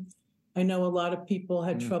time. I know a lot of people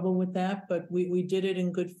had trouble with that, but we did it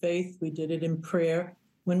in good faith. We did it in prayer.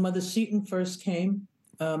 When Mother Seton first came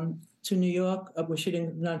to New York,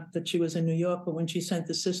 not that she was in New York, but when she sent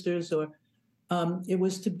the sisters, it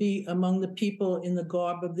was to be among the people in the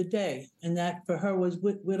garb of the day. And that for her was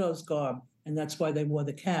widow's garb. And that's why they wore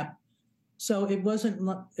the cap. So it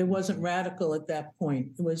wasn't radical at that point.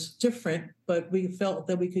 It was different, but we felt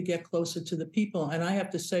that we could get closer to the people. And I have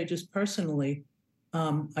to say, just personally,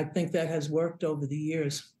 I think that has worked over the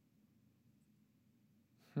years.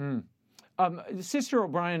 Sister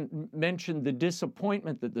O'Brien mentioned the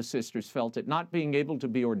disappointment that the sisters felt at not being able to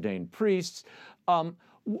be ordained priests.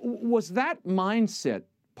 Was that mindset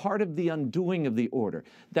part of the undoing of the order?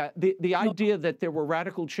 That the idea that there were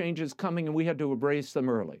radical changes coming and we had to embrace them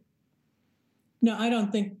early? No, I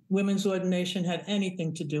don't think women's ordination had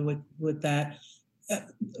anything to do with that.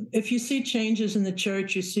 If you see changes in the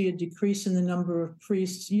church, you see a decrease in the number of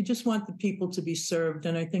priests, you just want the people to be served.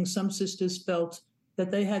 And I think some sisters felt that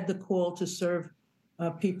they had the call to serve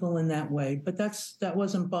people in that way. But that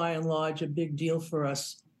wasn't by and large a big deal for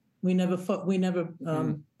us. We never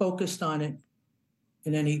focused on it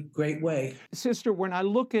in any great way. Sister, when I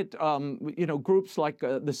look at groups like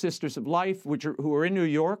the Sisters of Life, who are in New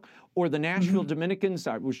York, or the Nashville Dominicans,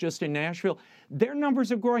 I was just in Nashville, their numbers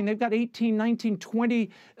are growing. They've got 18, 19, 20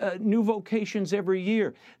 new vocations every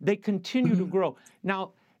year. They continue to grow.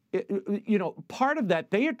 Now, part of that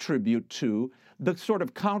they attribute to the sort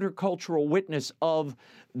of countercultural witness of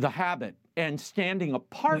the habit and standing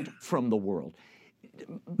apart from the world.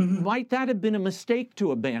 Might that have been a mistake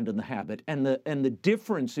to abandon the habit and the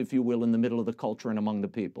difference, if you will, in the middle of the culture and among the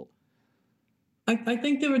people? I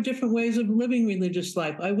think there are different ways of living religious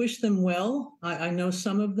life. I wish them well. I know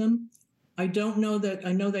some of them. I know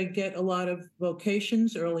they get a lot of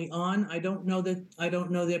vocations early on. I don't know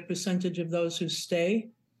their percentage of those who stay.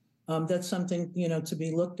 That's something, to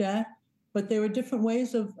be looked at. But there are different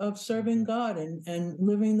ways of serving God and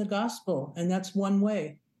living the gospel, and that's one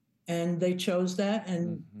way. And they chose that,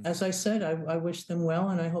 and as I said, I wish them well,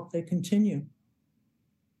 and I hope they continue.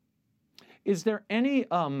 Is there any,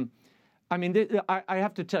 I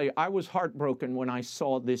have to tell you, I was heartbroken when I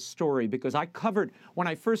saw this story because when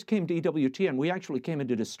I first came to EWTN, we actually came and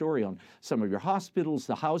did a story on some of your hospitals,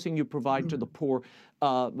 the housing you provide to the poor.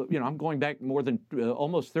 I'm going back more than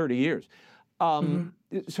almost 30 years.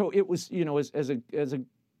 So it was, as a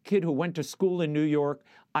kid who went to school in New York.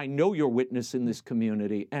 I know your witness in this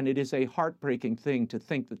community, and it is a heartbreaking thing to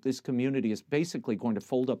think that this community is basically going to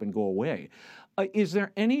fold up and go away. Is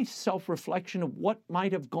there any self-reflection of what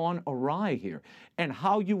might have gone awry here, and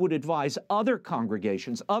how you would advise other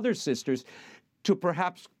congregations, other sisters, to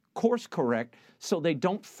perhaps course correct so they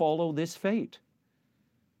don't follow this fate?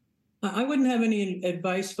 I wouldn't have any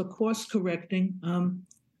advice for course correcting.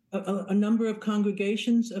 A number of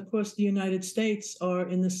congregations across the United States are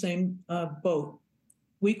in the same boat.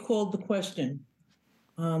 We called the question.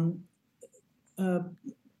 We're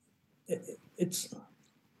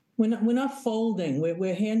not folding.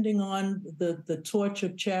 We're handing on the torch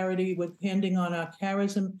of charity. We're handing on our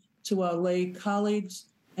charism to our lay colleagues,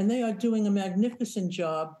 and they are doing a magnificent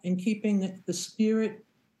job in keeping the spirit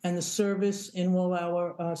and the service in all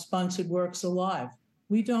our sponsored works alive.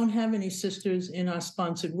 We don't have any sisters in our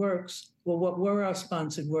sponsored works, or what were our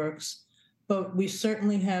sponsored works, but we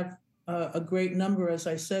certainly have a great number, as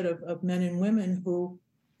I said, of men and women who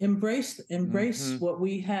embrace what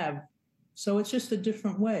we have. So it's just a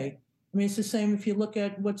different way. I mean, it's the same if you look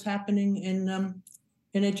at what's happening in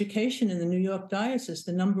education in the New York Diocese,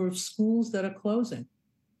 the number of schools that are closing.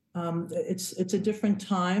 It's a different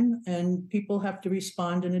time, and people have to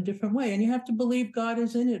respond in a different way. And you have to believe God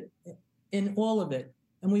is in it, in all of it.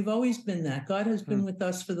 And we've always been that. God has been with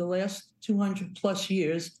us for the last 200 plus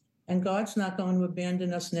years, and God's not going to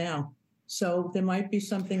abandon us now. So there might be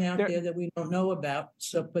something out there that we don't know about.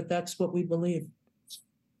 But that's what we believe.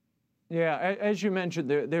 Yeah, as you mentioned,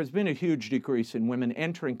 there's been a huge decrease in women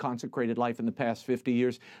entering consecrated life in the past 50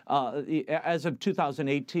 years. As of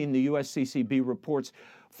 2018, the USCCB reports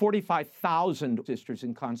 45,000 sisters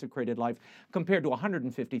in consecrated life compared to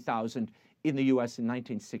 150,000 in the U.S. in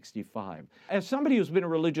 1965. As somebody who's been a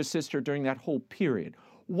religious sister during that whole period,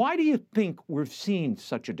 why do you think we've seen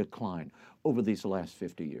such a decline over these last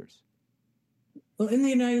 50 years? Well, in the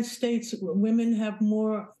United States, women have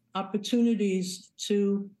more opportunities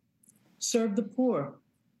to serve the poor,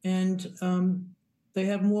 and they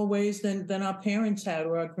have more ways than our parents had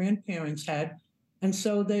or our grandparents had. And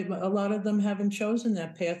so a lot of them haven't chosen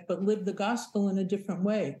that path, but live the gospel in a different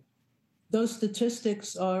way. Those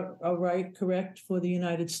statistics are correct for the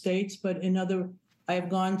United States, but I have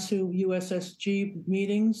gone to USSG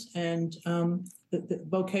meetings, and the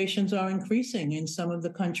vocations are increasing in some of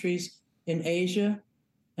the countries in Asia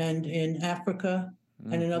and in Africa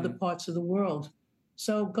and in other parts of the world.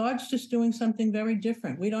 So God's just doing something very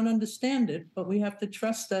different. We don't understand it, but we have to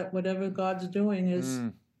trust that whatever God's doing is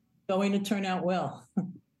going to turn out well.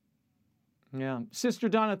 Yeah. Sister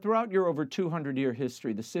Donna, throughout your over 200-year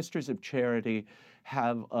history, the Sisters of Charity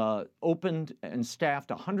have opened and staffed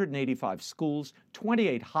 185 schools,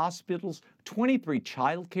 28 hospitals, 23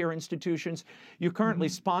 child care institutions. You currently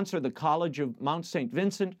sponsor the College of Mount St.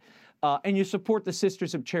 Vincent, and you support the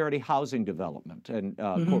Sisters of Charity Housing Development and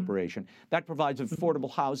Corporation. That provides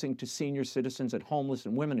affordable housing to senior citizens and homeless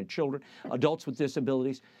and women and children, adults with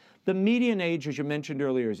disabilities. The median age, as you mentioned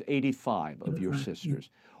earlier, is 85 of your sisters.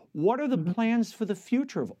 What are the plans for the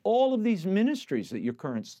future of all of these ministries that you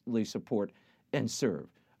currently support and serve?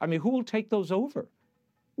 I mean, who will take those over?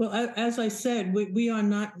 Well, as I said, we are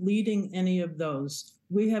not leading any of those.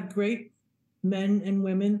 We have great men and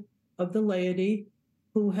women of the laity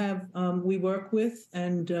who have we work with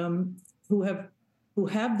and who have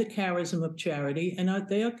the charism of charity, and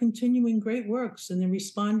they are continuing great works, and they're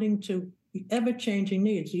responding to ever-changing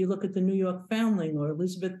needs. You look at the New York Foundling or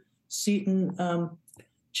Elizabeth Seton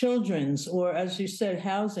Children's, or as you said,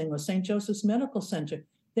 housing, or St. Joseph's Medical Center.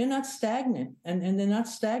 They're not stagnant, and they're not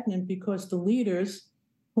stagnant because the leaders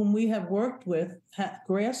whom we have worked with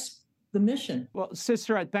grasp the mission. Well,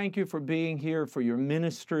 Sister, I thank you for being here, for your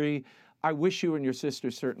ministry. I wish you and your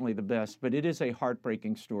sisters certainly the best, but it is a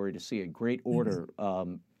heartbreaking story to see a great order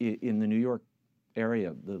in the New York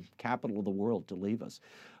area, the capital of the world, to leave us.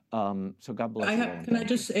 So God bless you. Can I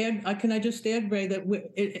just add, Ray, that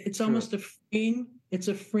it's almost a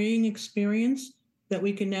freeing experience that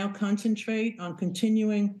we can now concentrate on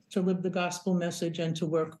continuing to live the gospel message and to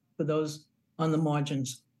work for those on the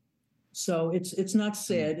margins. So it's not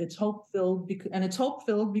sad. It's hope-filled, and it's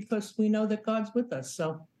hope-filled because we know that God's with us.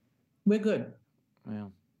 So we're good. Yeah.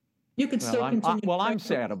 You could still continue. I'm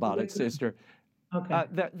sad about it, Sister. Okay.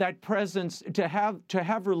 That presence, to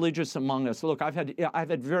have religious among us. Look, I've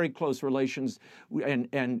had very close relations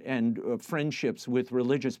and friendships with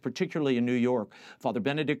religious, particularly in New York. Father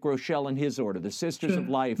Benedict Rochelle and his order, the Sisters of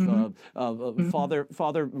Life,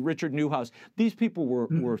 Father Richard Newhouse. These people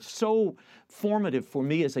were so formative for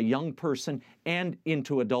me as a young person and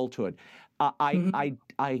into adulthood. I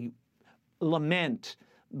lament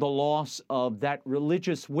the loss of that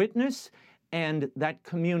religious witness and that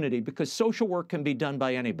community, because social work can be done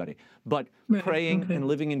by anybody, but praying and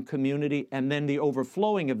living in community and then the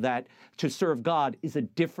overflowing of that to serve God is a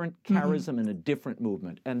different charism and a different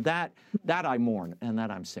movement. And that I mourn and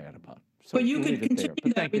that I'm sad about. So but you could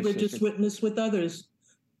continue that religious witness with others.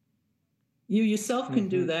 You yourself can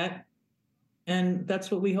do that, and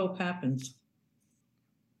that's what we hope happens.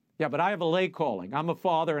 Yeah, but I have a lay calling. I'm a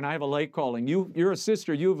father, and I have a lay calling. You're a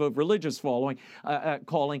sister. You have a religious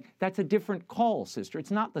calling. That's a different call, sister.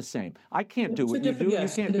 It's not the same. I can't do what you do. You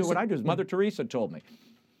can't do what I do, as Mother Teresa told me.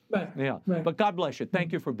 Right. Yeah. Right. But God bless you.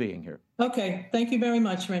 Thank you for being here. Okay. Thank you very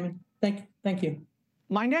much, Raymond. Thank you.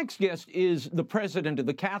 My next guest is the president of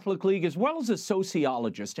the Catholic League, as well as a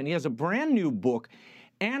sociologist, and he has a brand new book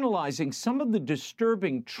analyzing some of the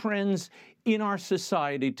disturbing trends in our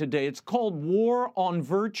society today. It's called War on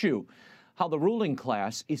Virtue, How the Ruling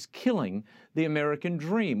Class is Killing the American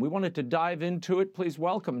Dream. We wanted to dive into it. Please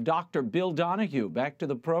welcome Dr. Bill Donohue back to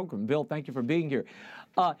the program. Bill, thank you for being here.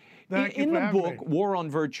 In the book, War on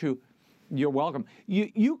Virtue, you're welcome.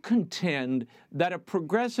 You contend that a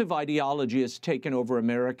progressive ideology has taken over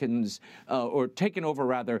Americans, or taken over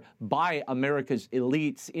rather by America's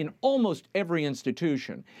elites in almost every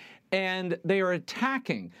institution. And they are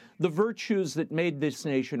attacking the virtues that made this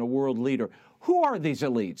nation a world leader. Who are these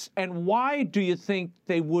elites, and why do you think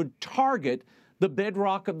they would target the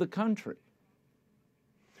bedrock of the country?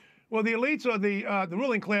 Well, the elites are the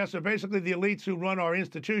ruling class are basically the elites who run our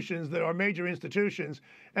institutions, our major institutions.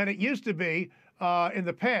 And it used to be in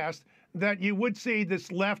the past that you would see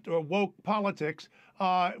this left or woke politics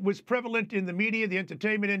was prevalent in the media, the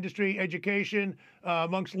entertainment industry, education,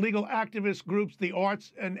 amongst legal activist groups, the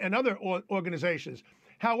arts, and other organizations.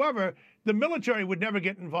 However, the military would never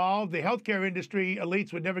get involved, the healthcare industry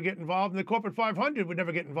elites would never get involved, and the corporate 500 would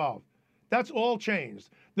never get involved. That's all changed.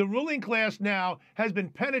 The ruling class now has been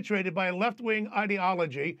penetrated by a left-wing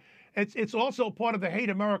ideology. It's also part of the Hate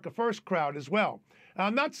America First crowd as well.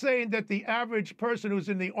 I'm not saying that the average person who's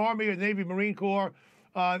in the Army or Navy, Marine Corps,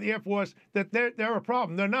 the Air Force, that they're a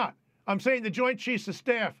problem. They're not. I'm saying the Joint Chiefs of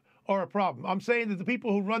Staff are a problem. I'm saying that the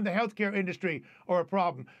people who run the healthcare industry are a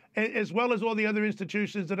problem, as well as all the other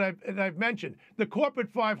institutions that I've mentioned. The corporate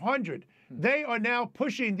 500, they are now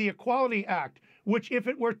pushing the Equality Act, which, if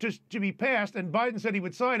it were to be passed, and Biden said he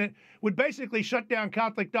would sign it, would basically shut down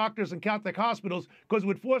Catholic doctors and Catholic hospitals because it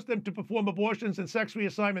would force them to perform abortions and sex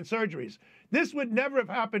reassignment surgeries. This would never have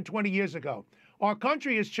happened 20 years ago. Our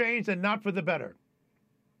country has changed, and not for the better.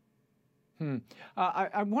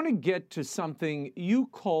 I want to get to something you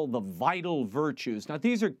call the vital virtues. Now,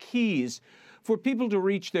 these are keys for people to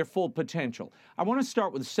reach their full potential. I want to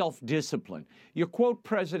start with self-discipline. You quote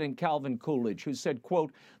President Calvin Coolidge, who said,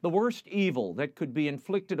 quote, "The worst evil that could be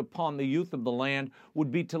inflicted upon the youth of the land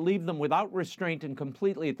would be to leave them without restraint and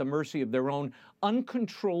completely at the mercy of their own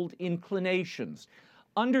uncontrolled inclinations.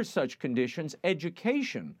 Under such conditions,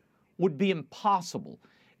 education would be impossible,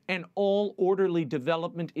 and all orderly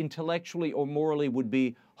development intellectually or morally would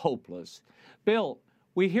be hopeless." Bill,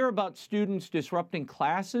 we hear about students disrupting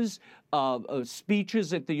classes,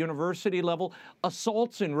 speeches at the university level,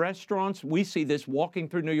 assaults in restaurants. We see this walking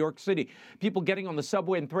through New York City, people getting on the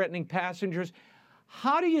subway and threatening passengers.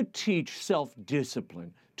 How do you teach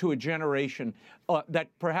self-discipline to a generation that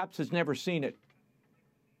perhaps has never seen it?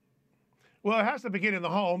 Well, it has to begin in the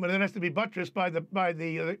home, and it has to be buttressed by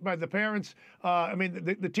the parents.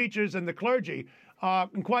 The teachers and the clergy.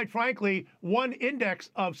 And quite frankly, one index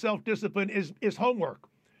of self-discipline is homework.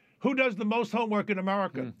 Who does the most homework in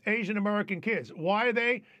America? Asian American kids. Why are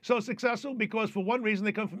they so successful? Because for one reason,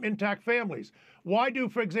 they come from intact families. Why do,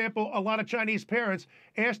 for example, a lot of Chinese parents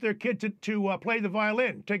ask their kid to play the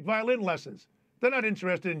violin, take violin lessons? They're not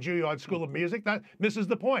interested in Juilliard School of Music. That misses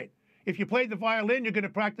the point. If you play the violin, you're going to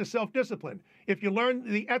practice self-discipline. If you learn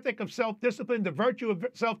the ethic of self-discipline, the virtue of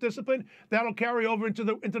self-discipline, that'll carry over into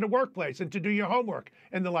the workplace and to do your homework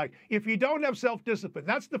and the like. If you don't have self-discipline,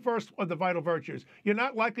 that's the first of the vital virtues. You're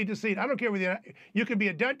not likely to see it. I don't care whether you could be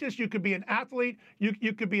a dentist, you could be an athlete,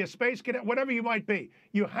 you could be a space cadet, whatever you might be.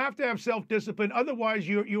 You have to have self-discipline. Otherwise,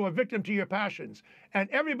 you are a victim to your passions. And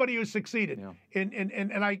everybody who's succeeded,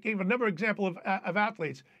 and I gave another example of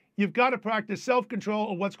athletes, you've got to practice self-control,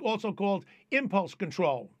 or what's also called impulse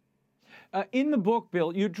control. In the book,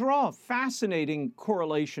 Bill, you draw a fascinating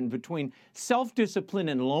correlation between self-discipline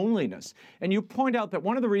and loneliness. And you point out that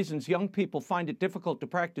one of the reasons young people find it difficult to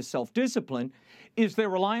practice self-discipline is their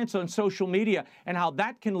reliance on social media and how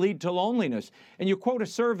that can lead to loneliness. And you quote a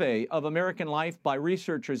survey of American life by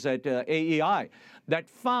researchers at AEI that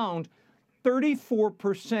found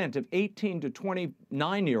 34% of 18 to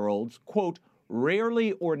 29-year-olds, quote,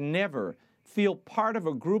 rarely or never feel part of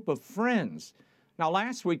a group of friends. Now,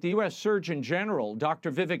 last week, the U.S. Surgeon General,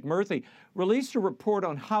 Dr. Vivek Murthy, released a report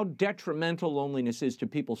on how detrimental loneliness is to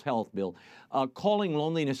people's health, Bill, calling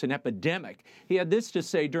loneliness an epidemic. He had this to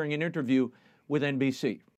say during an interview with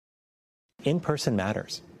NBC. In-person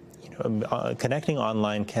matters. Connecting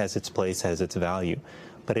online has its place, has its value,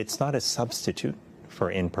 but it's not a substitute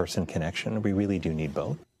for in-person connection. We really do need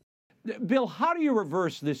both. Bill, how do you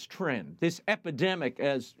reverse this trend, this epidemic,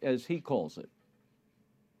 as he calls it?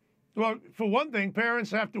 Well, for one thing, parents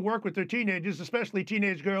have to work with their teenagers, especially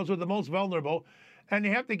teenage girls who are the most vulnerable, and they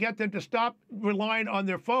have to get them to stop relying on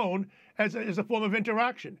their phone as a form of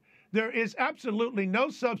interaction. There is absolutely no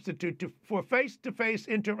substitute for face-to-face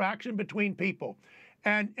interaction between people.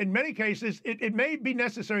 And in many cases, it may be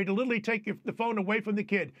necessary to literally take the phone away from the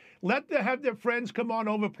kid. Let them have their friends come on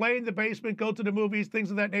over, play in the basement, go to the movies, things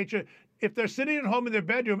of that nature. If they're sitting at home in their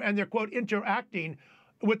bedroom and they're, quote, interacting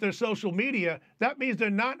with their social media, that means they're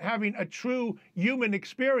not having a true human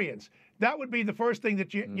experience. That would be the first thing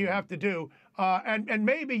that you have to do. And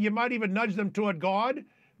maybe you might even nudge them toward God,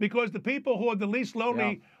 because the people who are the least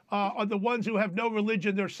lonely are the ones who have no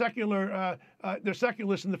religion. They're secular. They're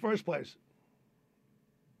secularists in the first place.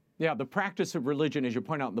 Yeah, the practice of religion, as you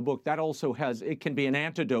point out in the book, that also it can be an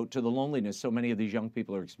antidote to the loneliness so many of these young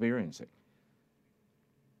people are experiencing.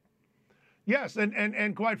 Yes,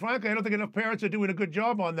 and quite frankly, I don't think enough parents are doing a good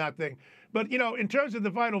job on that thing. But in terms of the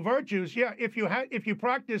vital virtues, yeah, if you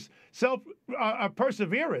practice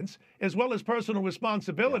perseverance as well as personal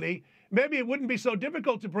responsibility, maybe it wouldn't be so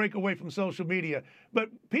difficult to break away from social media. But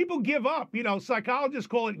people give up. Psychologists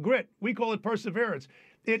call it grit. We call it perseverance.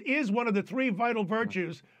 It is one of the three vital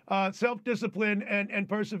virtues: self-discipline and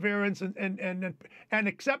perseverance, and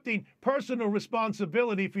accepting personal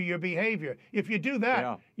responsibility for your behavior. If you do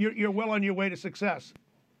that, you're well on your way to success.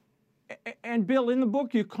 And Bill, in the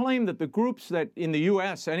book, you claim that the groups that, in the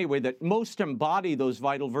U.S. anyway, that most embody those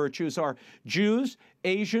vital virtues are Jews,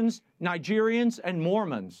 Asians, Nigerians, and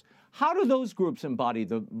Mormons. How do those groups embody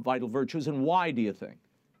the vital virtues, and why, do you think?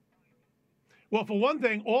 Well, for one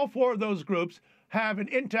thing, all four of those groups have an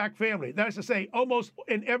intact family. That is to say, almost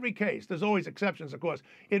in every case, there's always exceptions, of course.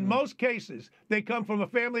 In most cases, they come from a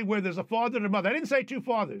family where there's a father and a mother. I didn't say two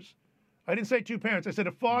fathers. I didn't say two parents. I said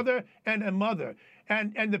a father and a mother.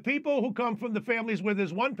 And the people who come from the families where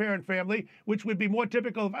there's one parent family, which would be more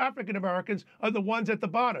typical of African Americans, are the ones at the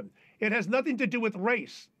bottom. It has nothing to do with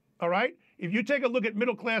race, all right? If you take a look at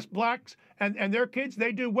middle-class blacks and their kids,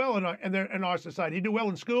 they do well in our society. They do well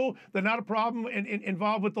in school. They're not a problem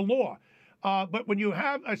involved with the law. But when you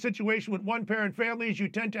have a situation with one-parent families, you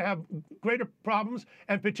tend to have greater problems,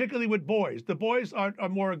 and particularly with boys. The boys are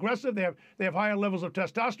more aggressive. They have higher levels of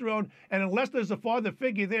testosterone, and unless there's a father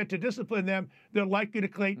figure there to discipline them, they're likely to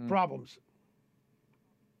create problems.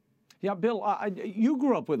 Yeah, Bill, you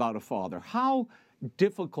grew up without a father. How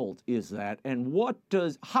difficult is that, and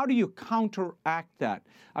how do you counteract that?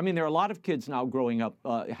 I mean, there are a lot of kids now growing up,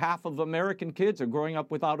 half of American kids are growing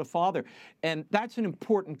up without a father, and that's an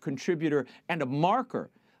important contributor and a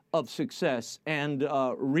marker of success and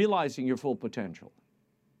realizing your full potential.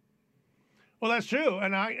 Well, that's true,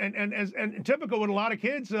 and typical with a lot of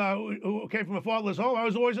kids who came from a fatherless home, I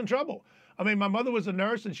was always in trouble. I mean, my mother was a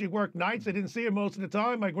nurse, and she worked nights. I didn't see her most of the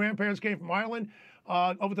time. My grandparents came from Ireland,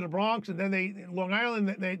 over to the Bronx, and then Long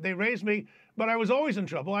Island, they raised me. But I was always in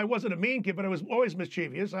trouble. I wasn't a mean kid, but I was always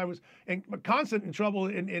mischievous. I was constant in trouble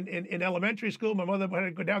in elementary school. My mother had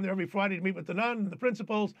to go down there every Friday to meet with the nun and the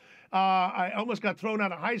principals. I almost got thrown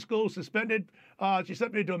out of high school, suspended. She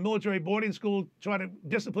sent me to a military boarding school, trying to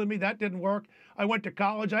discipline me. That didn't work. I went to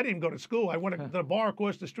college. I didn't even go to school. I went to the bar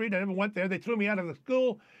across the street. I never went there. They threw me out of the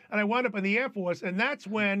school, and I wound up in the Air Force. And that's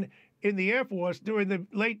when, in the Air Force, during the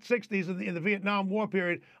late 60s in the Vietnam War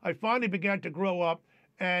period, I finally began to grow up.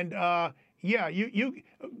 And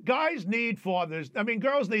guys need fathers. I mean,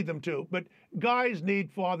 girls need them too, but guys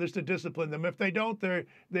need fathers to discipline them. If they don't,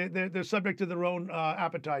 they're subject to their own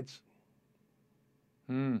appetites.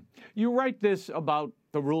 You write this about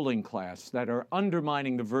the ruling class that are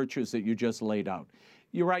undermining the virtues that you just laid out.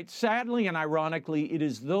 You write, sadly and ironically, it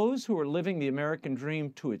is those who are living the American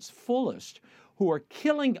dream to its fullest who are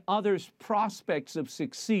killing others' prospects of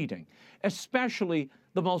succeeding, especially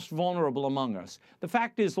the most vulnerable among us. The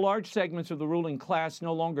fact is, large segments of the ruling class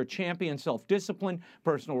no longer champion self-discipline,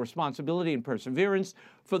 personal responsibility, and perseverance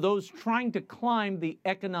for those trying to climb the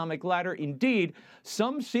economic ladder. Indeed,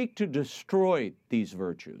 some seek to destroy these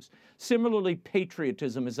virtues. Similarly,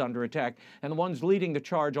 patriotism is under attack, and the ones leading the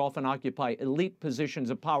charge often occupy elite positions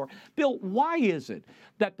of power. Bill, why is it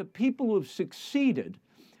that the people who have succeeded,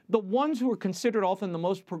 the ones who are considered often the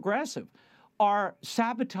most progressive, are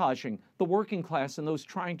sabotaging the working class and those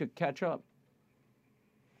trying to catch up?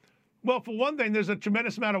 Well, for one thing, there's a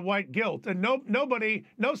tremendous amount of white guilt, and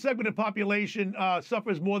no segment of population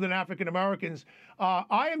suffers more than African Americans. The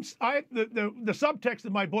subtext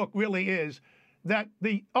of my book really is that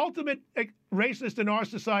the ultimate racist in our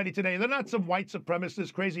society today, they're not some white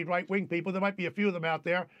supremacist, crazy right-wing people. There might be a few of them out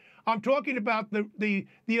there. I'm talking about the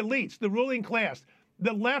elites, the ruling class,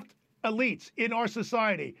 the left elites in our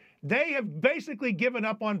society. They have basically given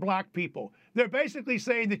up on black people. They're basically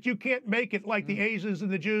saying that you can't make it like the Asians and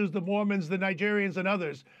the Jews, the Mormons, the Nigerians, and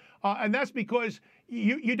others. And that's because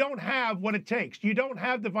you don't have what it takes. You don't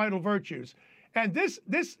have the vital virtues. And this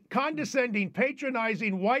condescending,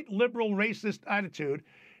 patronizing, white, liberal, racist attitude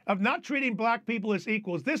of not treating black people as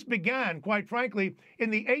equals, this began, quite frankly, in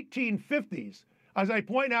the 1850s. As I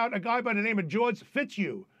point out, a guy by the name of George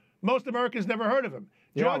Fitzhugh. Most Americans never heard of him.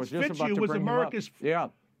 George Fitzhugh was America's...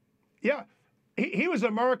 He was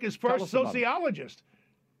America's first sociologist.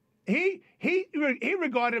 He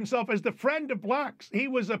regarded himself as the friend of blacks. He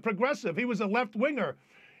was a progressive. He was a left-winger.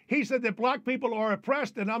 He said that black people are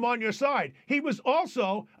oppressed and I'm on your side. He was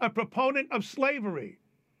also a proponent of slavery.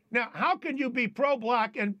 Now, how can you be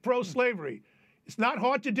pro-black and pro-slavery? It's not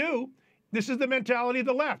hard to do. This is the mentality of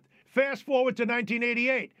the left. Fast forward to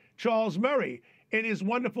 1988, Charles Murray, in his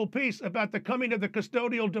wonderful piece about the coming of the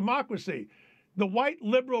custodial democracy. The white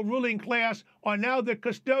liberal ruling class are now the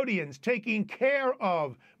custodians taking care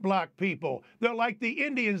of black people. They're like the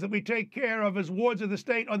Indians that we take care of as wards of the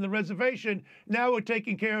state on the reservation. Now we're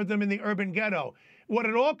taking care of them in the urban ghetto. What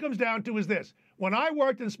it all comes down to is this. When I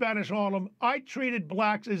worked in Spanish Harlem, I treated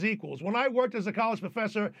blacks as equals. When I worked as a college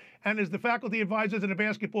professor and as the faculty advisor to the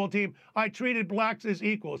basketball team, I treated blacks as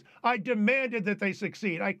equals. I demanded that they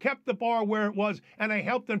succeed. I kept the bar where it was, and I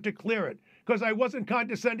helped them to clear it because I wasn't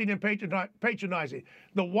condescending and patronizing.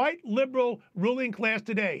 The white liberal ruling class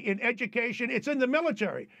today in education, it's in the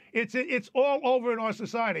military. It's all over in our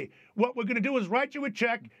society. What we're going to do is write you a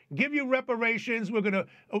check, give you reparations. We're going to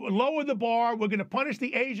lower the bar. We're going to punish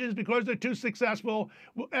the Asians because they're too successful.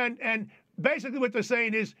 And basically what they're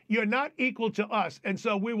saying is you're not equal to us. And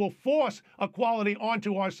so we will force equality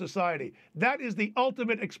onto our society. That is the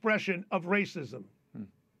ultimate expression of racism.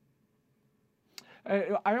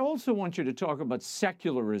 I also want you to talk about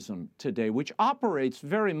secularism today, which operates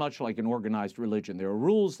very much like an organized religion. There are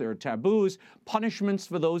rules, there are taboos, punishments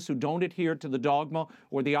for those who don't adhere to the dogma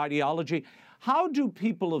or the ideology. How do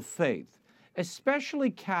people of faith,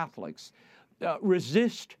 especially Catholics,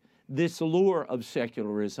 resist this lure of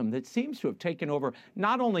secularism that seems to have taken over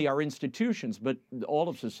not only our institutions, but all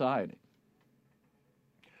of society?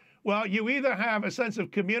 Well, you either have a sense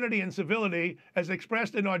of community and civility as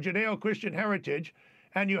expressed in our Judeo-Christian heritage,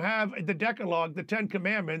 and you have the Decalogue, the Ten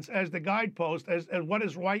Commandments, as the guidepost, as what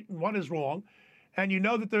is right and what is wrong, and you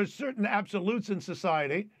know that there's certain absolutes in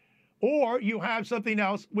society, or you have something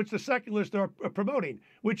else which the secularists are promoting,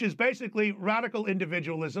 which is basically radical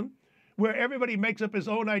individualism, where everybody makes up his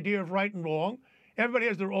own idea of right and wrong, everybody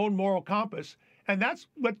has their own moral compass, and that's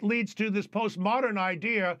what leads to this postmodern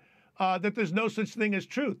idea that there's no such thing as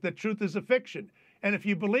truth, that truth is a fiction. And if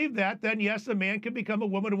you believe that, then yes, a man can become a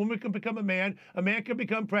woman can become a man can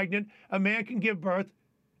become pregnant, a man can give birth.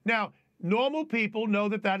 Now, normal people know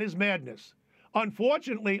that that is madness.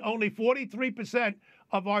 Unfortunately, only 43%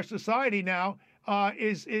 of our society now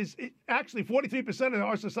actually 43% of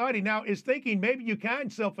our society now is thinking maybe you can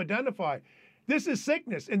self-identify. This is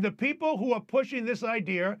sickness. And the people who are pushing this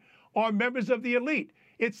idea are members of the elite.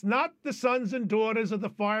 It's not the sons and daughters of the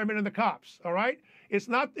firemen and the cops, all right? It's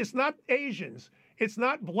not Asians. It's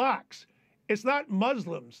not blacks. It's not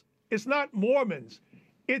Muslims. It's not Mormons.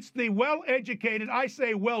 It's the well-educated, I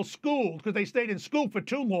say well-schooled, because they stayed in school for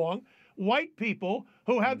too long, white people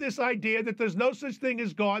who have this idea that there's no such thing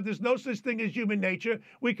as God, there's no such thing as human nature.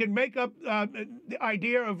 We can make up the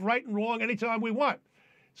idea of right and wrong anytime we want.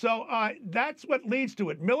 So that's what leads to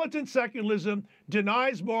it. Militant secularism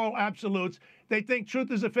denies moral absolutes. They think truth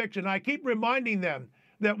is a fiction. I keep reminding them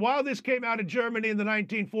that while this came out of Germany in the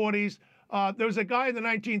 1940s, there was a guy in the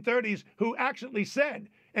 1930s who actually said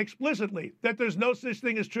explicitly that there's no such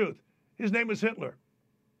thing as truth. His name was Hitler.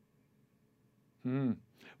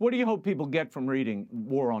 What do you hope people get from reading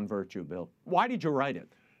War on Virtue, Bill? Why did you write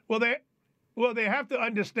it? Well, they have to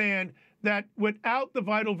understand that without the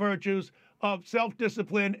vital virtues of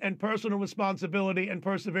self-discipline and personal responsibility and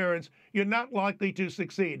perseverance, you're not likely to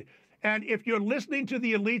succeed. And if you're listening to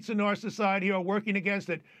the elites in our society who are working against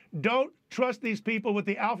it, don't trust these people with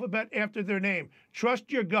the alphabet after their name.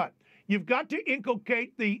 Trust your gut. You've got to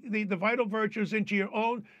inculcate the vital virtues into your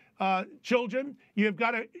own children. You've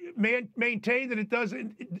got to maintain that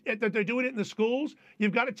that they're doing it in the schools.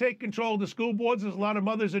 You've got to take control of the school boards, as a lot of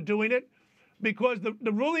mothers are doing it, because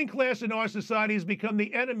the ruling class in our society has become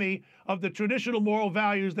the enemy of the traditional moral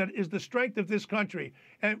values that is the strength of this country.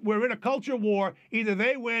 And we're in a culture war. Either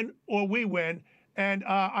they win or we win. And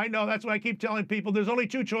I know that's why I keep telling people there's only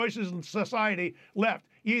two choices in society left.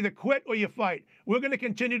 You either quit or you fight. We're going to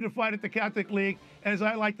continue to fight at the Catholic League. And as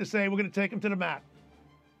I like to say, we're going to take them to the mat.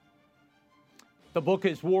 The book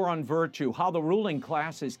is War on Virtue, How the Ruling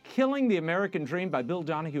Class is Killing the American Dream by Bill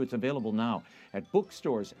Donohue. It's available now at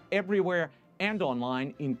bookstores everywhere and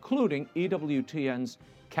online, including EWTN's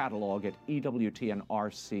catalog at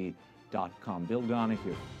EWTNRC.com. Bill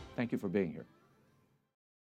Donohue, thank you for being here.